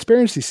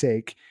transparency's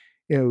sake,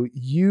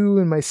 you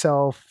and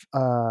myself,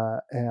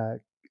 KJ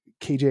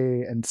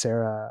and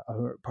Sarah,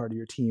 who are part of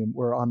your team,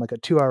 were on like a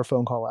 2-hour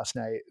phone call last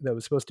night that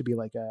was supposed to be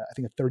like I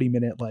think a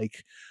 30-minute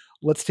like,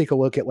 let's take a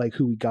look at like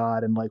who we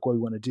got and like what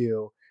we want to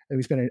do. And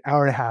we spent an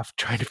hour and a half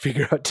trying to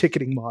figure out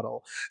ticketing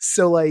model.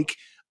 So like,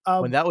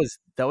 When that was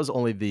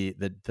only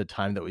the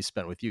time that we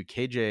spent with you,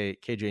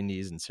 KJ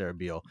Nees and Sarah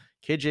Beal.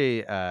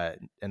 KJ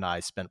and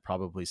I spent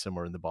probably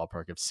somewhere in the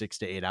ballpark of 6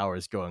 to 8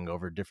 hours going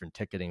over different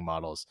ticketing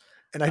models.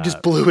 and I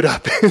just blew it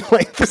up.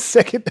 Like the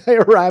second I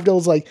arrived, I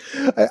was like,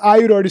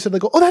 I had already said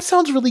like, oh, that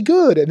sounds really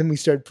good. And then we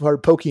started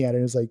poking at it. And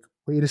it was like,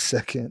 wait a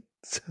second.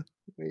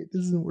 Wait,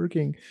 this isn't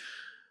working.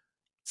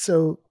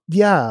 So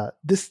yeah,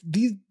 it's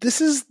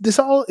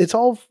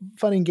all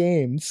fun and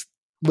games,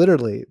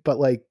 literally. But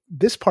like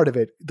this part of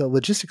it, the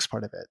logistics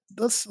part of it,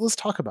 let's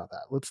talk about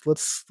that.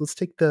 Let's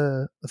take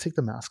the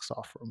masks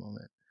off for a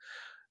moment.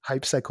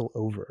 Hype cycle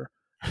over.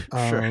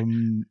 Sure.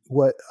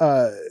 What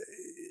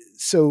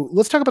so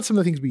let's talk about some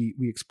of the things we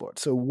explored.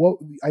 So what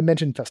I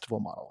mentioned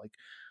festival model. Like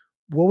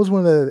what was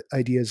one of the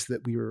ideas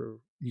that you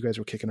guys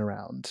were kicking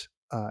around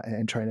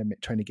and trying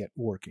to get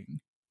working?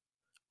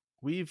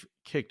 We've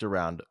kicked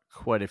around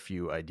quite a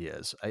few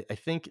ideas. I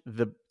think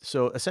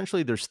so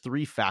essentially there's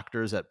 3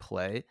 factors at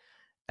play,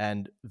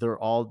 and they're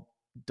all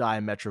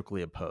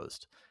diametrically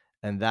opposed.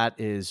 And that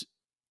is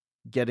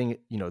getting,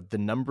 the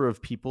number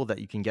of people that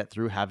you can get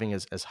through, having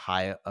as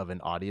high of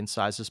an audience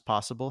size as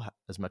possible,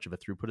 as much of a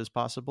throughput as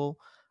possible,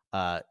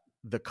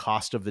 the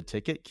cost of the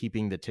ticket,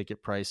 keeping the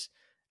ticket price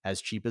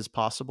as cheap as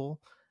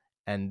possible,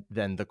 and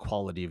then the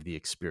quality of the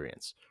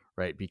experience,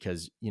 right?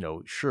 Because,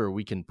 sure,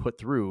 we can put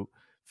through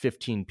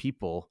 15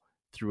 people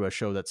through a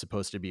show that's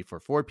supposed to be for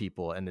 4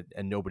 people, and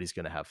nobody's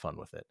going to have fun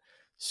with it.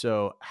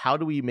 So how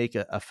do we make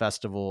a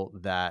festival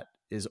that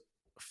is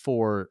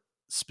for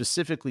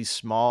specifically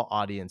small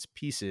audience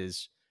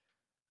pieces,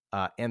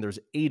 and there's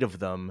 8 of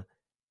them,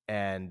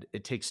 and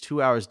it takes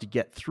 2 hours to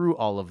get through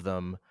all of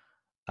them,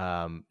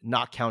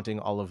 not counting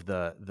all of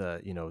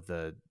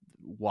the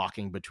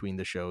walking between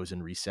the shows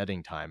and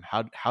resetting time.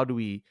 How do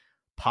we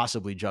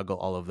possibly juggle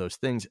all of those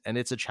things? And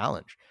it's a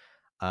challenge.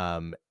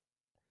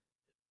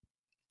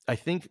 I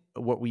think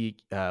what we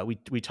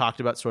talked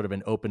about sort of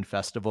an open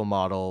festival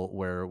model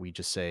where we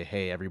just say,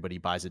 hey, everybody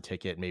buys a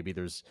ticket. Maybe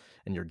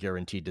and you're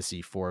guaranteed to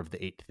see 4 of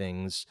the 8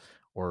 things,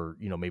 or,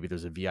 maybe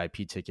there's a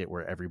VIP ticket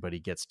where everybody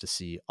gets to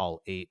see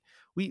all 8.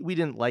 We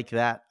didn't like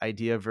that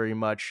idea very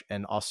much.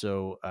 And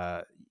also,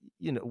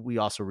 we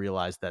also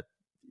realized that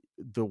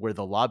where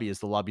the lobby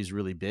is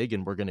really big,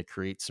 and we're going to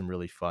create some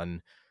really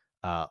fun,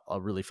 a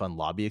really fun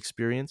lobby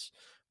experience.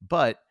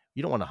 But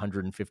you don't want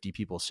 150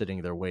 people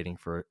sitting there waiting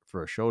for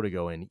a show to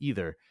go in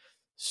either.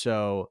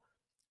 So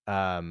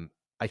I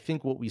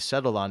think what we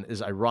settled on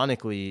is,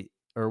 ironically,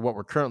 or what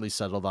we're currently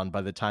settled on,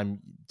 by the time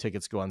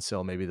tickets go on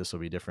sale, maybe this will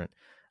be different.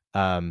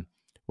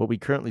 What we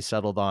currently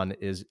settled on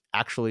is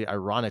actually,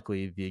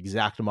 ironically, the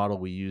exact model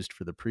we used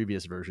for the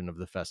previous version of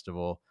the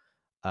festival.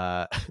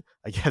 I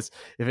guess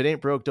if it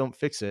ain't broke, don't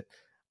fix it.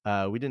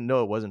 We didn't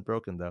know it wasn't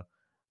broken, though.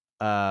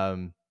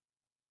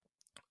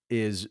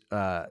 Is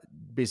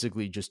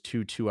basically just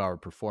 2-hour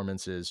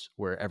performances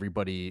where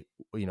everybody,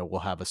 will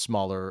have a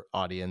smaller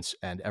audience,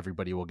 and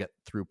everybody will get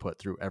throughput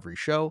through every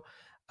show,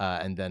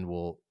 and then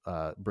we'll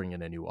bring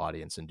in a new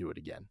audience and do it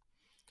again.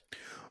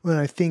 Well,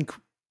 I think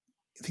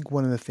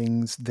one of the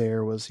things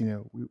there was,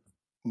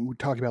 we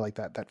talked about like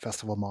that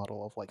festival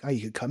model of like, oh,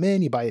 you could come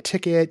in, you buy a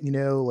ticket,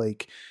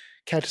 like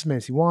catch as many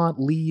as you want,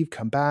 leave,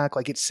 come back.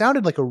 Like it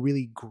sounded like a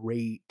really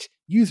great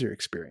user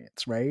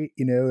experience, right?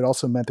 It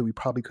also meant that we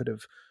probably could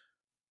have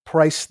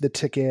price the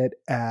ticket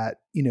at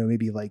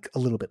maybe like a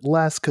little bit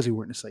less because we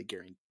weren't necessarily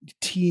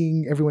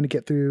guaranteeing everyone to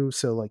get through.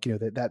 So like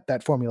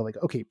that formula, like,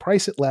 okay,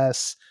 price it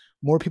less,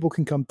 more people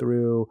can come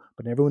through,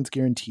 but everyone's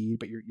guaranteed,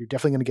 but you're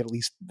definitely going to get at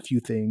least a few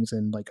things.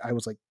 And like I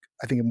was like,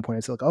 I think at one point I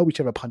said like, oh, we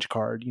should have a punch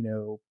card,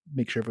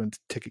 make sure everyone's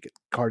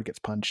card gets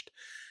punched.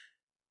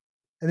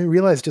 And then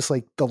realized just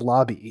like the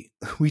lobby,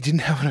 we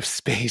didn't have enough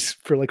space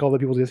for like all the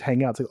people to just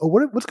hang out. It's like, oh,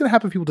 what's going to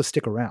happen if people just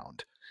stick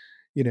around?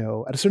 At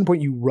a certain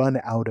point you run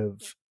out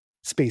of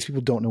space.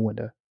 People don't know when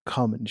to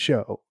come and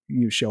show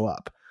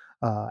up.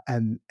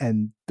 And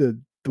the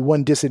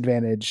one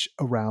disadvantage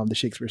around the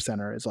Shakespeare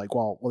Center is like,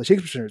 well, the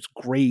Shakespeare Center is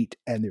great,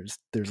 and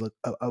there's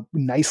a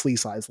nicely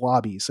sized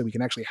lobby, so we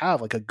can actually have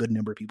like a good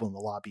number of people in the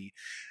lobby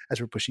as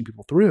we're pushing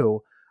people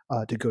through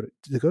to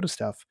go to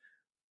stuff.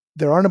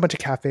 There aren't a bunch of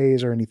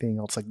cafes or anything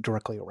else like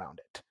directly around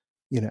it,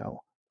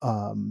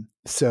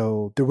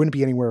 so there wouldn't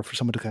be anywhere for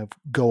someone to kind of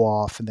go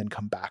off and then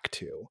come back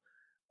to.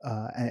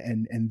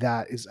 And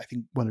that is, I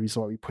think, one of the reasons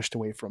why we pushed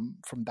away from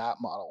that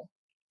model.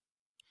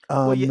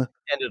 Well, yeah,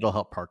 and it'll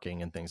help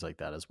parking and things like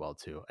that as well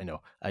too. I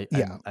know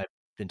Yeah. I've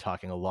been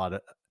talking a lot,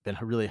 been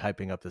really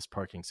hyping up this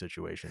parking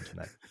situation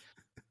tonight.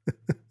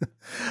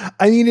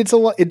 I mean, it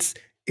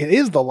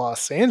is the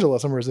Los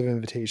Angeles Immersive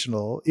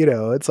Invitational.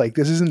 It's like,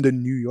 this isn't the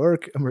New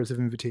York Immersive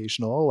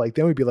Invitational. Like,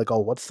 then we'd be like, oh,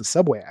 what's the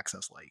subway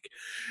access like?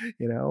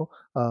 We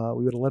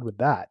would have led with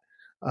that.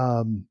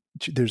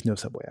 There's no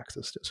subway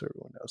access, just so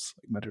everyone knows.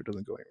 Like, Metro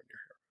doesn't go anywhere near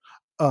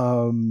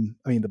here.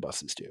 I mean, the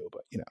buses do,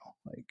 but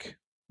like,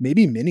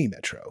 maybe Mini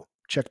Metro.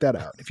 Check that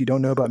out. If you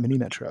don't know about Mini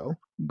Metro,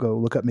 go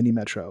look up Mini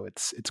Metro.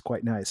 It's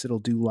quite nice. It'll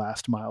do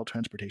last mile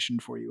transportation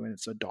for you, and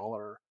it's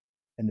 $1,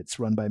 and it's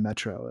run by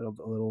Metro.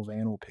 A little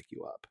van will pick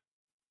you up.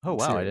 Oh, I'm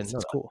wow, I serious. didn't know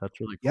It's that. cool. That's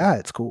really cool. Yeah,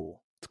 it's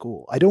cool. It's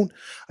cool. I don't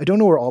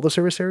know where all the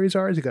service areas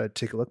are. You got to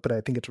take a look, but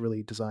I think it's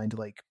really designed to,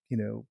 like,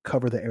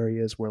 cover the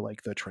areas where,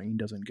 like, the train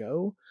doesn't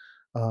go.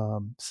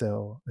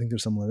 So I think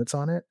there's some limits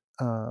on it.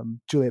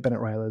 Juliet Bennett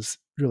Ryla's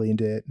really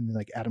into it, and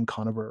like Adam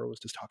Conover was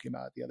just talking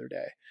about it the other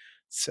day.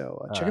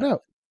 So check it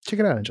out. Check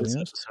it out, This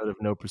Angelinos. episode of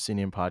No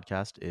Proscenium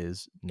Podcast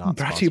is not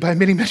Brought to you sponsored.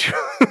 by Mini Metro.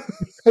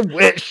 I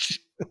wish.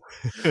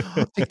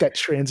 Take that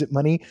transit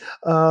money.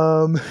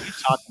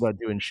 We've talked about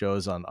doing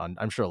shows on.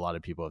 I'm sure a lot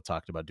of people have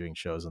talked about doing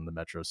shows on the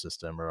Metro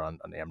system or on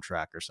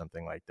Amtrak or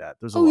something like that.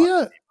 There's a lot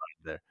yeah. to be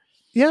found there.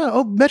 Yeah.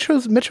 Oh,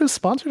 Metro's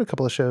sponsored a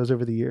couple of shows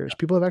over the years.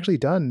 People have actually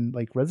done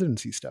like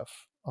residency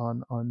stuff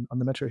on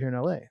the Metro here in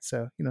LA.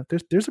 So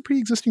there's a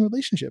pre-existing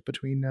relationship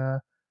between.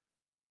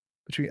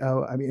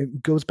 I mean,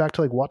 it goes back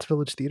to like Watts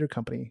Village Theater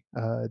Company.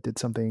 Did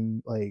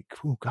something like,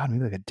 oh god,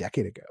 maybe like a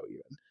decade ago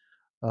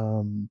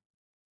even.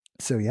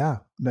 So yeah,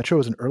 Metro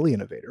was an early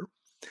innovator.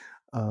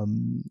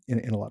 In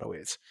a lot of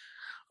ways.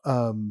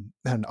 And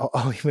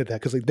I'll leave it at that,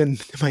 because like then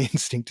my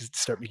instinct is to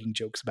start making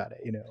jokes about it,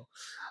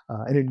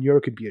 and in New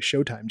York it'd be a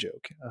Showtime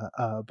joke.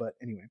 But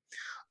anyway,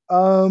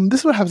 this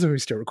is what happens when we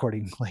start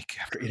recording like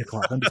after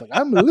 8:00. I'm just like,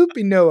 I'm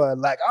loopy Noah,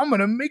 like I'm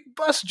gonna make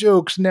bus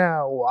jokes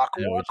now.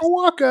 Waka waka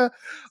waka.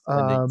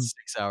 Sending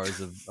 6 hours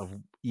of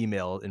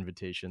email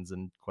invitations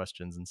and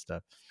questions and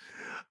stuff.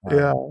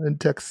 Yeah, and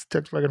text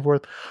back and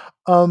forth.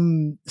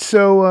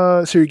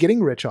 So you're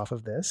getting rich off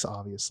of this,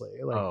 obviously.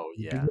 Like, Oh,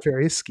 yeah. big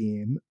nefarious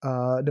scheme.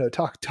 No,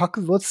 talk.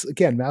 Let's,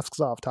 again, masks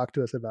off. Talk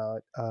to us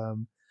about.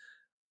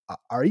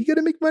 Are you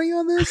gonna make money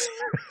on this?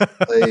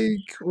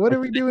 Like, what are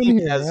we doing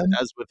here, as man?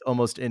 as with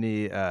almost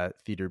any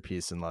theater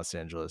piece in Los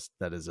Angeles,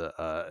 that is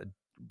a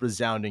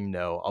resounding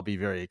no. I'll be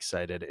very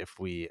excited if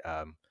we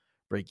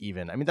break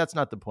even. I mean, that's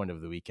not the point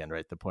of the weekend,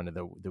 right? The point of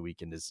the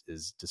weekend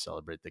is to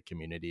celebrate the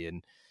community,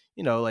 and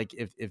like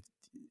if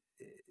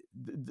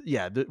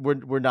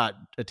we're not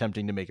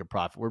attempting to make a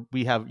profit.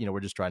 We have we're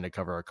just trying to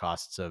cover our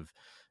costs of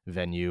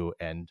venue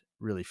and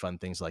really fun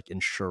things like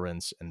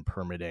insurance and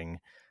permitting.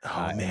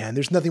 Oh man,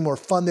 there's nothing more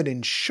fun than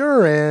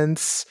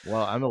insurance.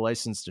 Well, I'm a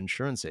licensed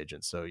insurance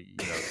agent, so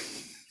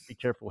be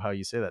careful how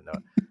you say that,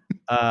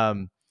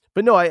 Noah.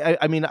 But no,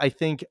 I mean, I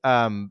think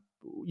then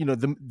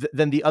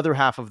the other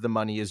half of the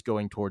money is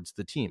going towards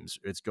the teams.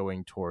 It's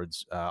going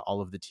towards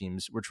all of the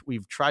teams, which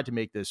we've tried to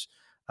make this.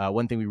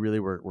 One thing we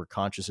really were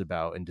conscious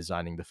about in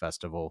designing the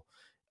festival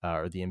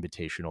or the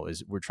Invitational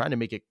is we're trying to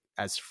make it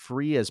as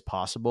free as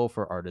possible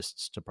for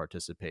artists to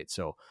participate.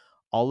 So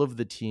all of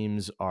the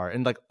teams are,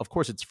 and like, of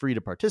course it's free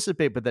to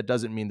participate, but that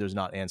doesn't mean there's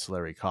not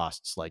ancillary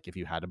costs. Like if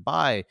you had to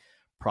buy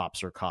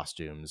props or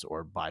costumes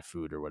or buy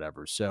food or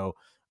whatever. So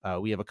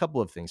we have a couple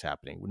of things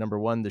happening. Number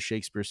one, the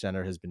Shakespeare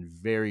Center has been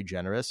very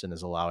generous and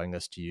is allowing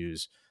us to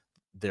use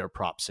their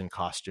props and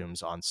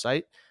costumes on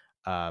site.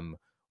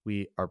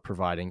 We are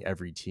providing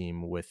every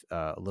team with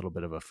a little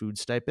bit of a food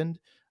stipend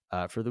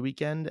for the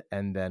weekend.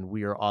 And then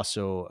we are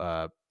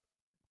also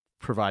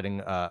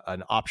providing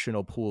an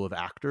optional pool of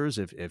actors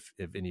if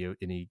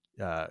any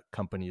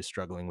company is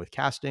struggling with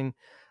casting,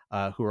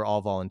 who are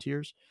all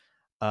volunteers.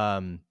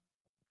 And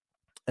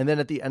then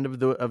at the end of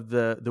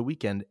the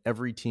weekend,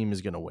 every team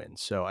is going to win.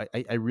 So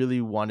I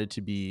really wanted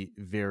to be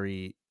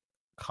very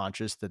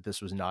conscious that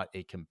this was not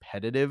a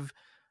competitive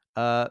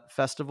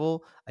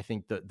festival. I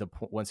think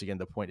once again,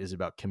 the point is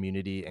about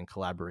community and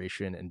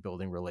collaboration and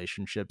building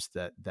relationships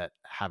that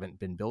haven't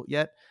been built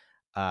yet.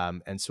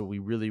 And so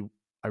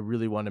I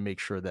really want to make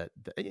sure that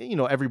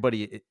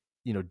everybody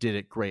did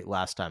it great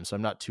last time. So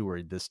I'm not too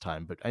worried this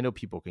time, but I know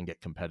people can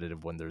get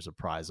competitive when there's a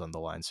prize on the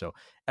line. So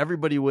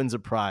everybody wins a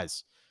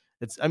prize.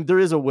 There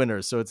is a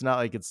winner, so it's not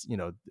like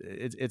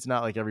it's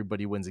not like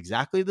everybody wins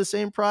exactly the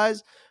same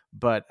prize,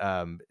 but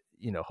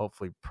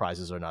hopefully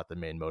prizes are not the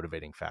main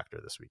motivating factor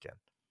this weekend.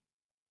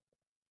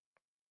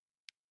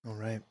 All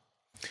right.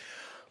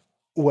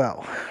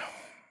 Well,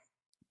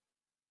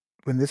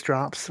 when this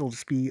drops, it'll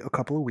just be a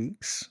couple of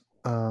weeks.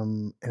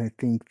 And I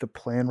think the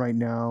plan right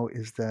now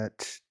is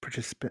that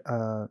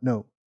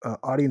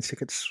audience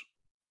tickets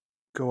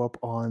go up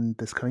on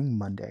this coming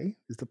Monday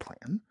is the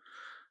plan.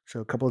 So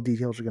a couple of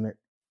details are going to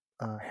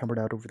hammered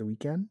out over the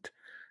weekend,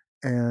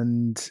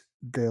 and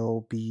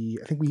there'll be.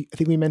 I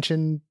think we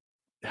mentioned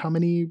how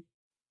many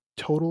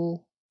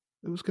total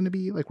it was going to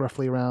be, like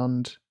roughly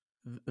around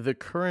the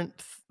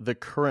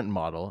current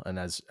model, and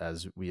as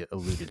we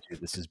alluded to,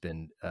 this has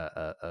been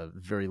a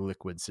very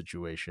liquid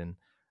situation.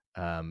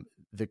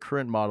 The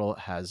current model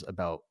has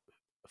about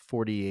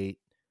 48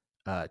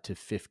 to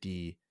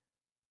 50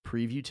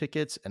 preview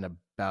tickets and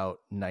about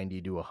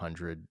 90 to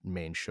 100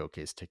 main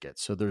showcase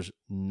tickets. So there's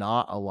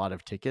not a lot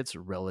of tickets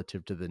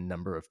relative to the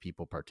number of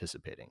people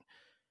participating.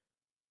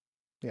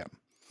 Yeah.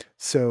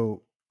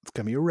 So it's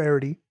going to be a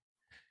rarity.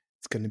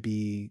 It's going to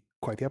be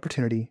quite the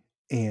opportunity.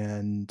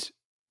 And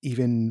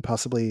even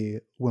possibly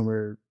when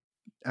we're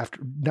after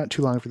not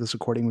too long for this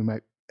recording, we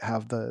might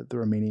have the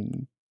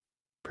remaining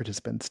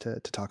participants to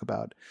talk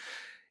about.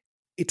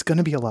 It's going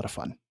to be a lot of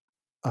fun.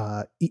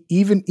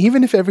 Even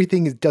if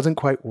everything doesn't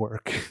quite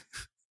work,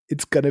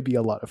 it's going to be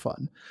a lot of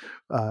fun.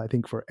 I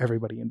think for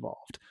everybody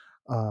involved,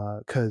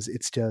 because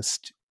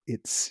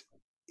it's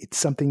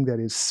something that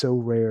is so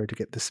rare to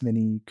get this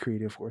many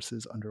creative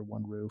forces under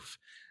one roof,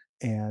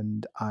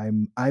 and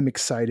I'm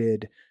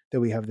excited that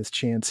we have this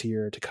chance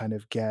here to kind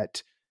of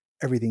get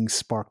everything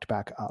sparked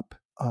back up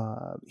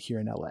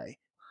here in LA.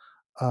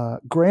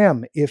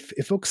 Graham, if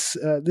folks,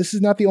 this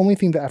is not the only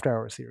thing the After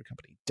Hours Theater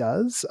Company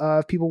does.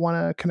 If people want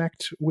to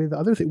connect with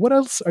other things, what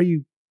else are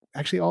you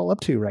actually all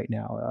up to right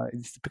now?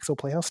 Is the Pixel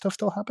Playhouse stuff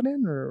still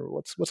happening, or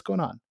what's going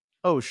on?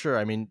 Oh, sure.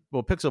 I mean,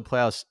 well, Pixel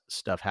Playhouse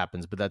stuff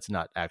happens, but that's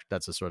not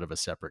that's a sort of a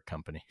separate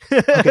company.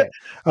 Okay.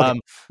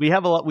 We've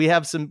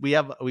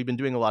been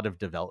doing a lot of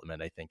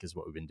development, I think, is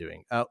what we've been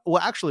doing.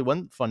 Well, actually,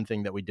 one fun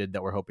thing that we did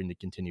that we're hoping to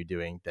continue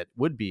doing that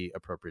would be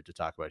appropriate to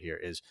talk about here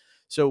is,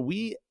 so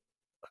we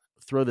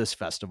throw this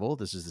festival.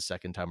 This is the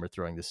second time we're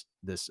throwing this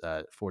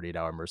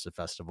 48-hour immersive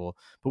festival,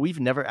 but we've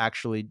never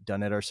actually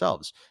done it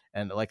ourselves.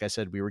 And like I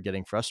said, we were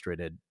getting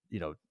frustrated,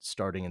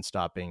 starting and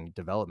stopping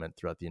development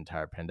throughout the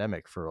entire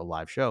pandemic for a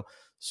live show.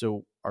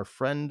 So our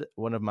friend,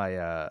 one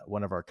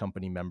of our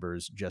company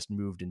members, just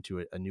moved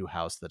into a new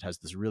house that has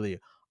this really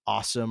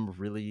awesome,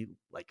 really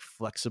like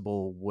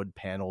flexible wood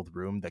paneled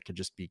room that could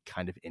just be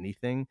kind of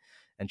anything.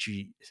 And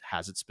she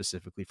has it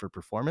specifically for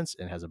performance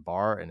and has a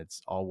bar, and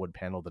it's all wood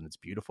paneled and it's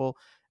beautiful.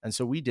 And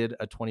so we did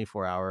a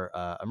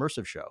 24-hour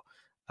immersive show.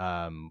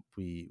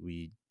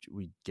 We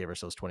gave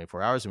ourselves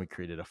 24 hours and we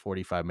created a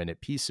 45-minute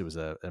piece. It was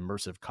an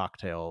immersive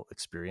cocktail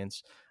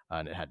experience,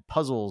 and it had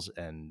puzzles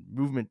and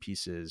movement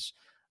pieces.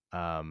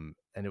 And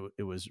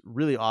it was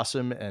really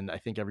awesome. And I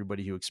think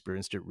everybody who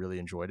experienced it really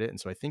enjoyed it. And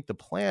so I think the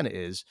plan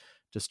is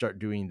to start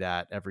doing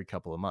that every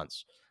couple of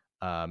months.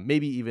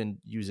 Maybe even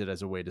use it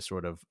as a way to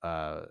sort of,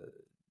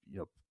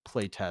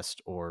 play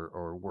test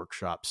or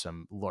workshop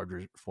some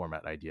larger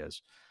format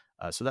ideas.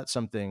 So that's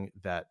something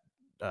that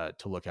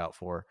to look out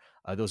for.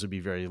 Those would be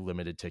very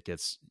limited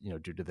tickets,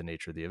 due to the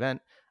nature of the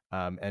event.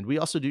 And we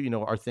also do,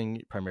 our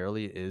thing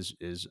primarily is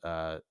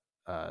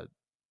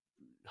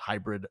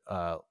hybrid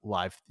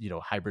live,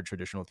 hybrid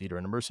traditional theater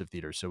and immersive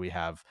theater. So we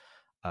have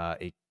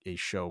a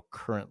show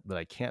current that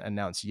I can't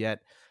announce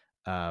yet,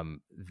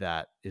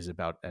 that is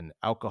about an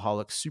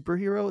alcoholic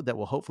superhero that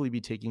will hopefully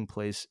be taking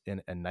place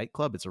in a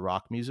nightclub. It's a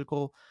rock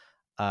musical.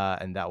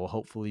 And that will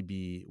hopefully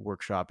be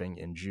workshopping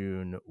in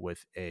June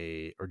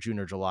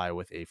or July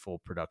with a full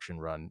production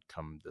run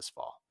come this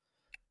fall.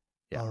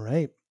 Yeah. All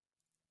right.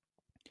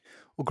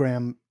 Well,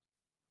 Graham,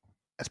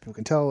 as people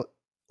can tell,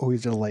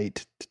 always a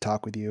delight to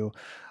talk with you.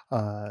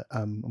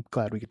 I'm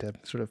glad we get to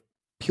sort of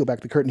peel back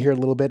the curtain here a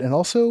little bit, and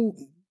also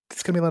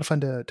it's going to be a lot of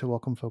fun to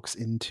welcome folks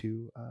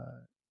into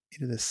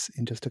this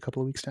in just a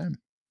couple of weeks' time.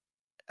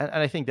 And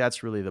I think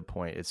that's really the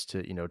point. It's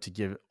to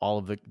give all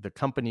of the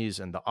companies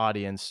and the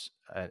audience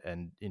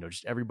and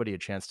just everybody a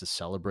chance to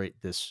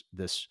celebrate this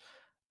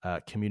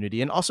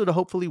community, and also to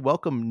hopefully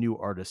welcome new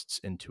artists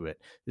into it.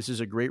 This is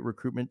a great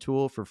recruitment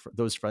tool for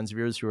those friends of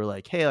yours who are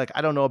like, hey, like,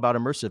 I don't know about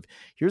immersive.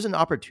 Here's an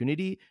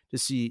opportunity to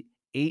see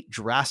 8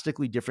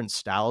 drastically different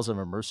styles of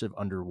immersive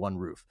under one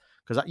roof.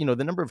 Because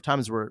the number of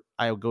times where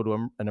I'll go to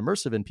an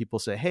immersive and people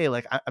say, hey,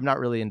 like, I'm not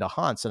really into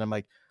haunts, and I'm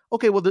like,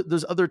 okay, well,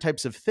 there's other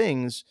types of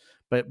things,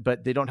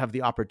 but they don't have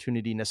the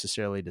opportunity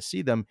necessarily to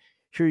see them.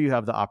 Here you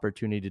have the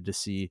opportunity to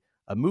see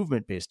a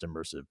movement-based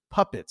immersive,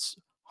 puppets,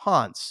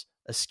 haunts,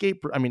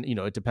 escape. I mean,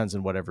 it depends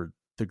on whatever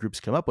the groups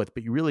come up with,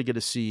 but you really get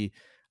to see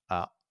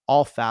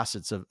all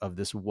facets of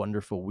this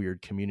wonderful,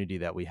 weird community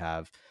that we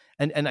have.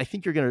 And I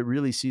think you're going to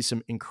really see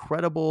some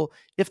incredible,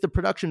 if the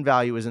production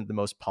value isn't the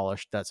most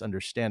polished, that's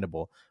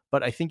understandable,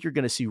 but I think you're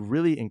going to see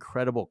really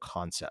incredible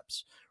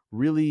concepts,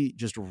 really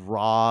just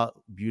raw,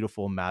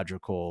 beautiful,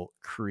 magical,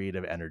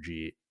 creative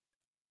energy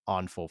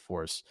on full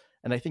force.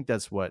 And I think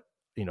that's what,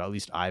 at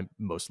least I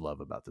most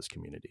love about this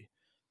community.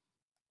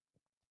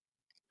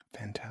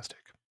 Fantastic.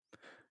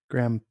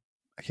 Graham,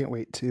 I can't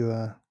wait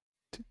to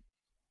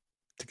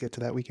get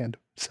to that weekend.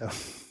 So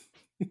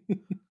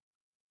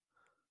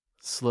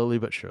slowly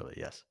but surely,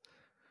 yes.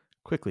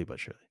 Quickly but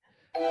surely.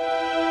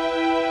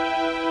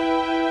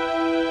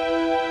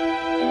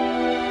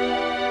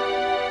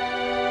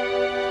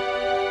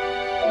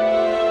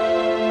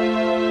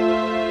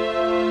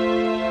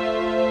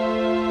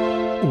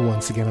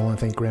 Once again, I want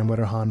to thank Graham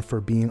Wetterhahn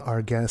for being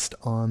our guest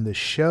on the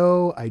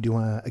show. I do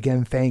want to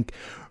again thank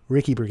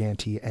Ricky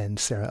Briganti and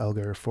Sarah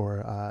Elger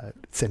for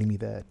sending me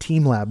the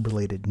Team Lab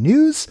related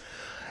news.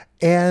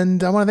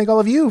 And I want to thank all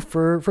of you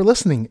for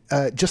listening.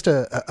 Just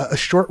a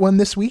short one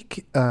this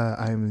week.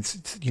 I'm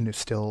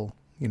still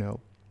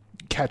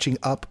catching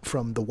up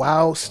from the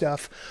WoW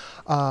stuff.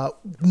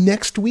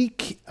 Next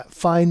week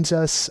finds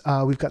us.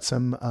 We've got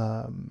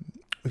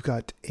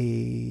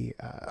a.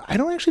 I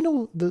don't actually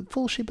know the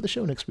full shape of the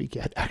show next week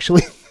yet.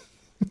 Actually,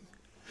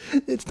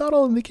 it's not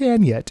all in the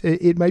can yet.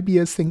 It might be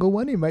a single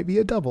one. It might be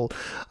a double.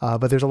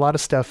 But there's a lot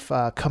of stuff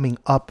coming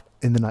up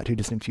in the not too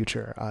distant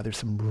future. There's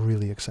some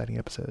really exciting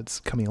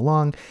episodes coming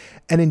along.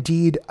 And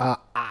indeed,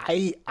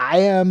 I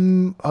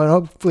am,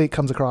 hopefully it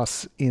comes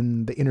across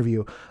in the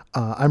interview,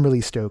 I'm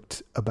really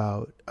stoked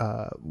about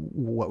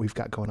what we've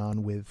got going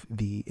on with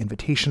the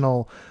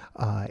Invitational.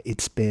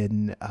 It's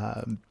been...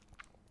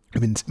 I've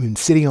been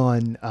sitting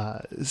on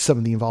some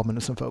of the involvement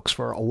of some folks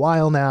for a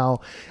while now,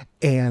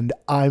 and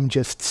I'm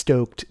just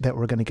stoked that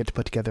we're going to get to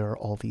put together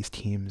all these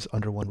teams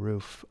under one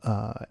roof,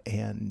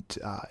 and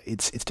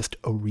it's just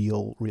a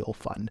real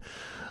fun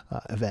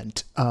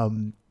event.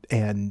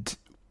 And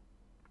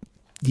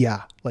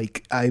yeah,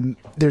 like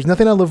there's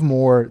nothing I love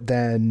more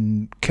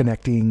than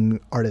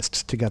connecting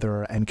artists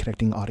together and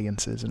connecting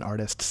audiences and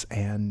artists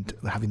and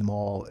having them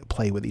all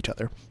play with each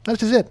other.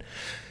 That's just it.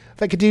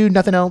 If I could do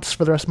nothing else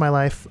for the rest of my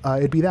life,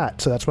 it'd be that.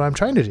 So that's what I'm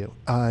trying to do.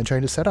 I'm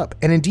trying to set up.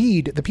 And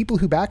indeed, the people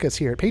who back us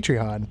here at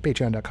Patreon,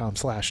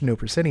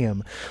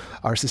 patreon.com/NoProscenium,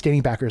 are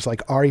sustaining backers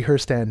like Ari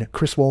Hurston,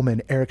 Chris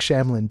Wollman, Eric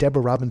Shamlin,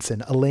 Deborah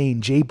Robinson,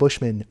 Elaine, Jay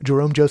Bushman,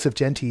 Jerome Joseph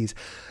Gentis,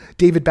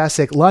 David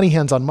Bassick, Lonnie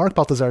Hanson, Mark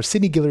Baltazar,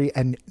 Sidney Guillory,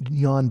 and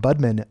Jan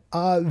Budman.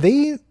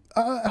 They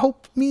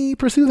help me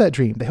pursue that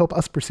dream. They help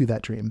us pursue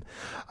that dream.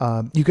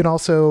 You can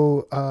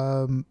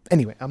also...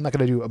 anyway, I'm not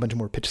going to do a bunch of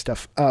more pitch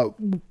stuff.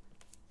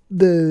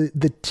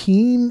 The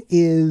team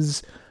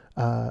is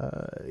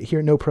here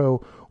at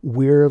NoPro.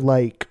 We're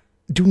like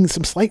doing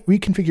some slight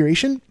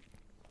reconfiguration,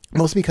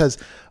 mostly because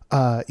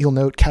you'll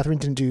note Catherine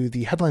didn't do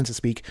the headlines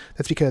this week.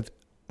 That's because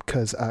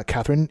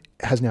Catherine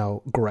has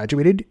now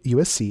graduated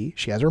USC.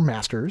 She has her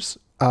master's,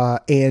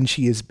 and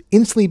she has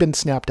instantly been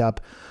snapped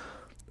up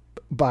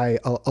by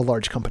a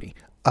large company,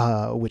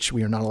 which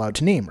we are not allowed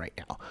to name right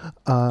now.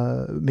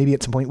 Maybe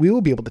at some point we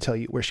will be able to tell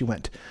you where she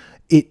went.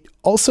 It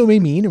also may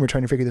mean, and we're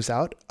trying to figure this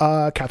out,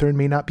 Catherine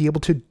may not be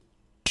able to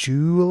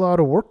do a lot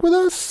of work with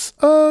us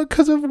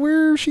because of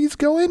where she's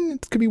going.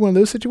 It could be one of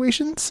those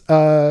situations.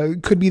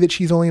 Could be that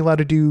she's only allowed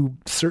to do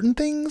certain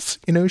things.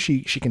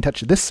 She can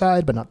touch this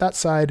side, but not that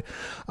side.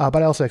 But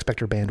I also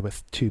expect her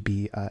bandwidth to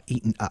be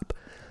eaten up.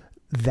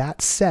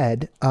 That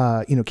said,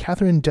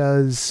 Catherine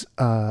does...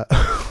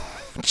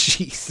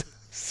 Jesus,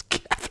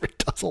 Catherine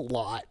does a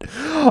lot.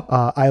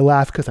 I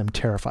laugh because I'm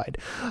terrified.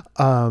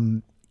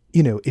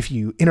 If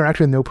you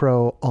interact with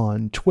NoPro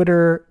on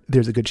Twitter,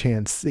 there's a good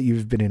chance that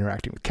you've been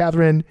interacting with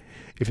Catherine.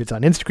 If it's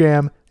on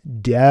Instagram,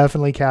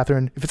 definitely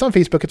Catherine. If it's on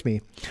Facebook, it's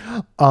me.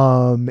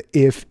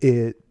 If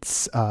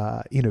it's,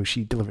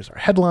 she delivers our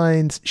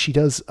headlines. She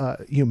does,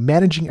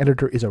 managing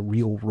editor is a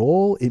real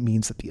role. It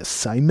means that the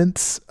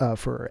assignments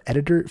for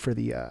editor, for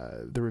the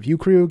review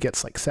crew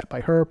gets set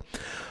by her.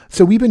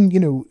 So we've been,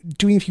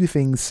 doing a few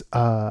things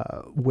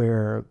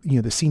where,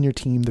 the senior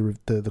team,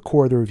 the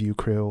core of the review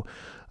crew,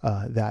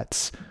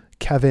 that's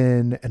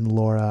Kevin and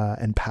Laura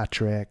and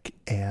Patrick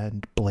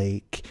and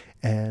Blake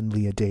and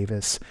Leah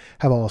Davis,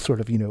 have all sort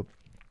of,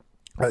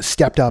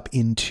 stepped up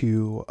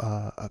into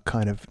a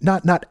kind of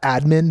not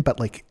admin, but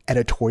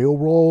editorial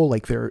role.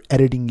 They're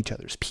editing each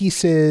other's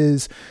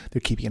pieces.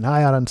 They're keeping an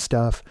eye out on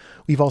stuff.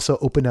 We've also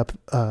opened up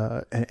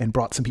and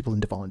brought some people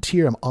in to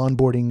volunteer. I'm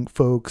onboarding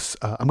folks.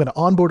 I'm going to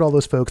onboard all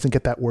those folks and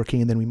get that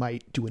working. And then we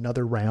might do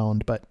another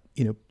round, but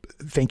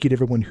thank you to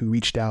everyone who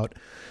reached out.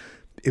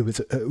 It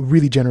was a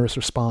really generous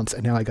response,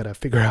 and now I got to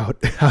figure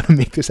out how to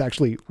make this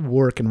actually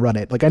work and run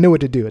it. I know what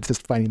to do. It's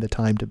just finding the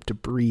time to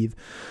breathe.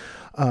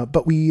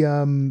 But we're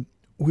going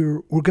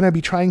to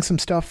be trying some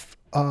stuff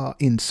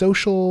in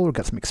social. We've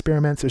got some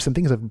experiments. There's some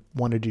things I've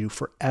wanted to do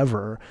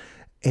forever,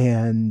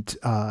 and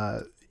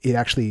it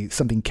actually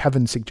something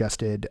Kevin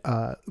suggested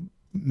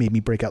made me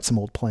break out some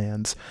old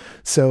plans.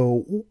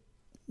 So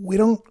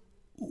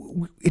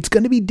it's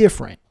going to be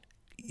different.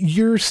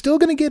 You're still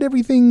going to get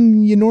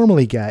everything you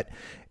normally get.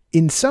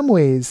 In some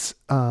ways,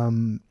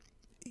 by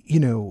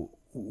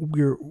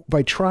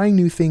trying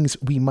new things,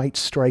 we might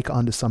strike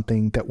onto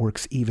something that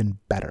works even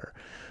better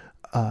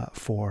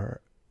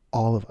for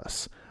all of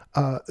us.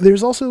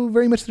 There's also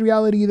very much the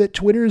reality that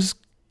Twitter's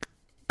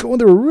going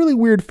through a really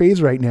weird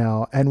phase right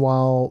now. And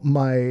while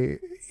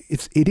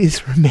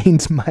it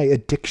remains my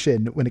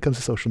addiction when it comes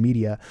to social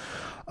media,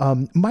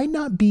 might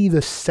not be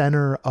the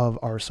center of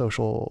our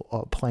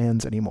social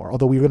plans anymore.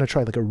 Although we're going to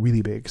try a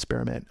really big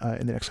experiment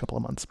in the next couple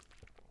of months.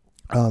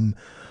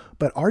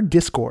 But our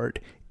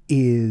Discord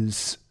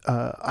is,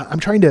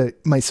 I'm trying to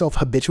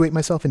habituate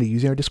myself into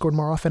using our Discord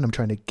more often. I'm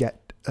trying to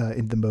get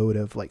in the mode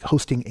of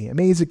hosting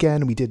AMAs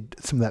again. We did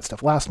some of that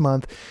stuff last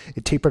month.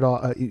 It tapered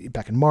off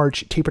back in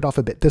March. It tapered off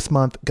a bit this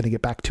month. Going to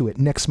get back to it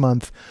next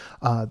month.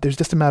 There's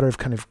just a matter of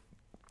kind of,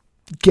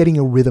 getting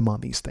a rhythm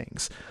on these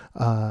things.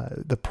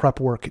 The prep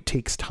work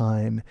takes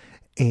time,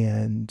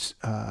 and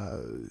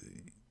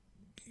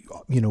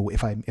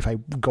if I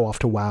go off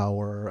to WoW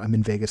or I'm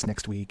in Vegas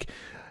next week,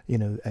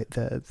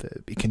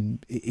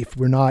 if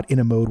we're not in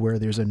a mode where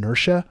there's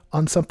inertia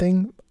on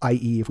something,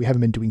 i.e. if we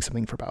haven't been doing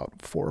something for about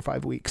 4 or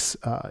 5 weeks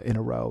in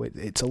a row,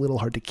 it's a little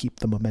hard to keep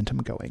the momentum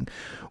going,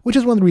 which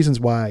is one of the reasons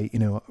why,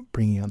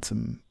 bringing on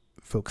some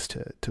folks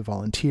to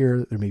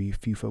volunteer, there may be a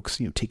few folks,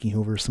 taking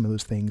over some of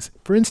those things.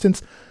 For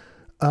instance,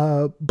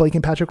 Blake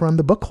and Patrick run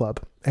the book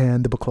club,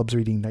 and the book club's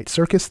reading Night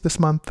Circus this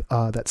month.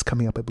 That's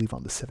coming up, I believe,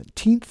 on the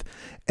 17th.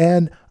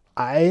 And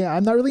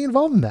I'm not really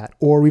involved in that.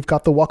 Or we've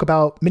got the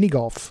Walkabout mini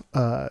golf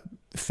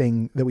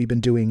thing that we've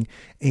been doing,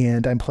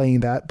 and I'm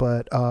playing that.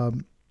 But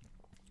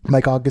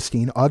Mike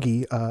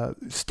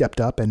Augie, stepped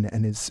up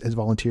and has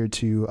volunteered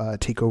to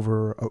take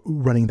over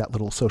running that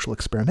little social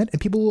experiment,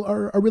 and people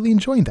are really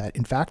enjoying that.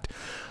 In fact,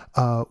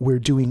 we're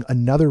doing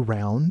another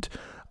round.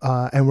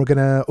 And we're going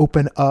to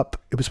open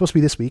up, it was supposed to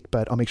be this week,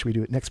 but I'll make sure we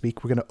do it next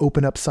week. We're going to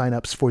open up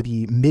signups for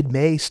the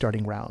mid-May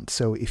starting round.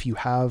 So if you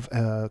have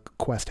a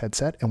Quest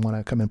headset and want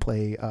to come and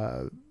play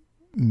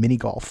mini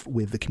golf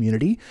with the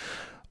community,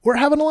 we're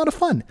having a lot of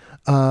fun.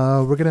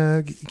 We're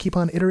going to keep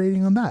on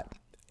iterating on that.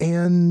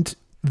 And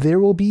there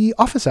will be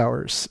office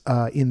hours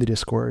in the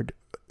Discord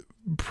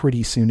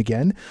pretty soon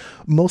again,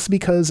 mostly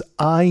because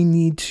I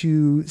need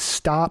to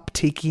stop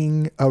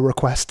taking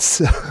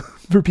requests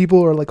for people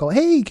who are like, oh,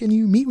 hey, can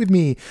you meet with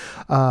me?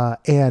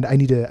 And I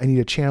need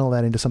to channel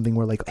that into something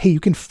where like, hey, you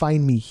can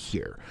find me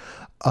here.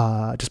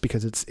 Just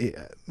because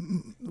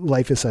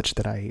life is such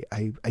that I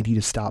need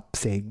to stop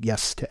saying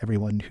yes to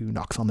everyone who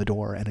knocks on the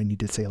door, and I need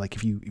to say like,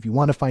 if you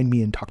want to find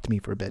me and talk to me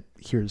for a bit,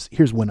 here's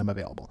when I'm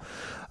available.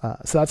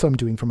 So that's what I'm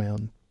doing for my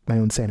own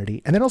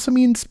sanity, and that also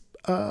means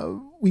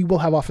we will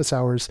have office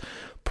hours,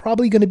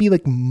 probably going to be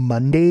like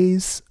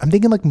Mondays. I'm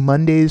thinking like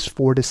Mondays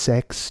 4 to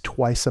 6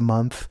 twice a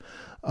month.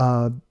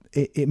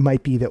 It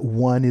might be that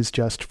one is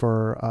just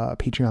for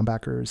Patreon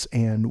backers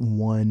and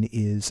one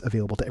is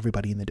available to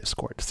everybody in the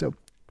Discord. So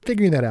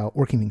figuring that out,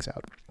 working things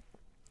out.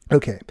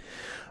 Okay.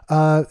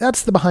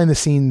 That's the behind the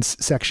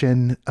scenes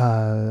section.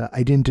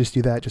 I didn't just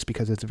do that just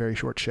because it's a very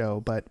short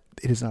show, but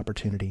it is an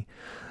opportunity.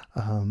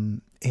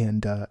 And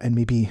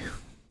maybe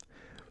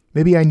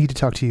I need to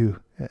talk to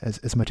you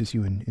as much as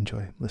you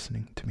enjoy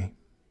listening to me.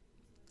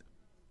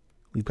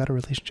 We've got a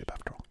relationship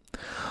after all.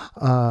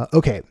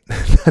 Okay,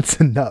 that's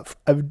enough.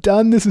 I've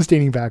done the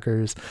sustaining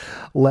backers.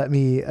 Let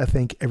me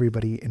thank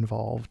everybody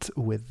involved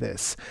with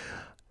this.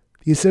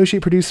 The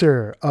associate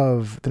producer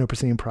of the No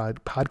Proscenium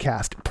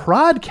podcast.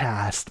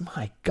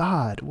 My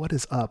God, what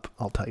is up?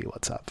 I'll tell you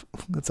what's up.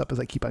 What's up as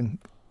I keep on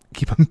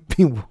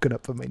being woken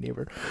up by my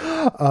neighbor.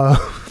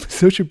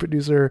 Associate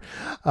producer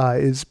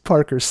is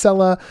Parker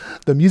Sella.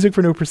 The music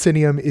for No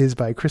Proscenium is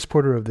by Chris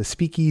Porter of the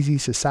Speakeasy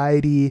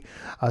Society.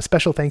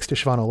 Special thanks to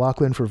Siobhan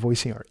O'Loughlin for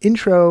voicing our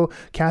intro.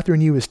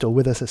 Catherine Yu is still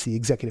with us as the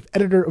executive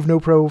editor of No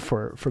Pro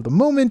for the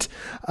moment.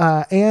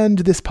 And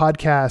this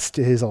podcast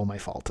is all my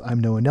fault. I'm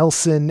Noah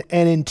Nelson.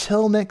 And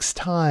until next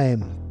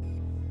time,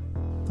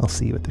 I'll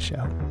see you at the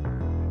show.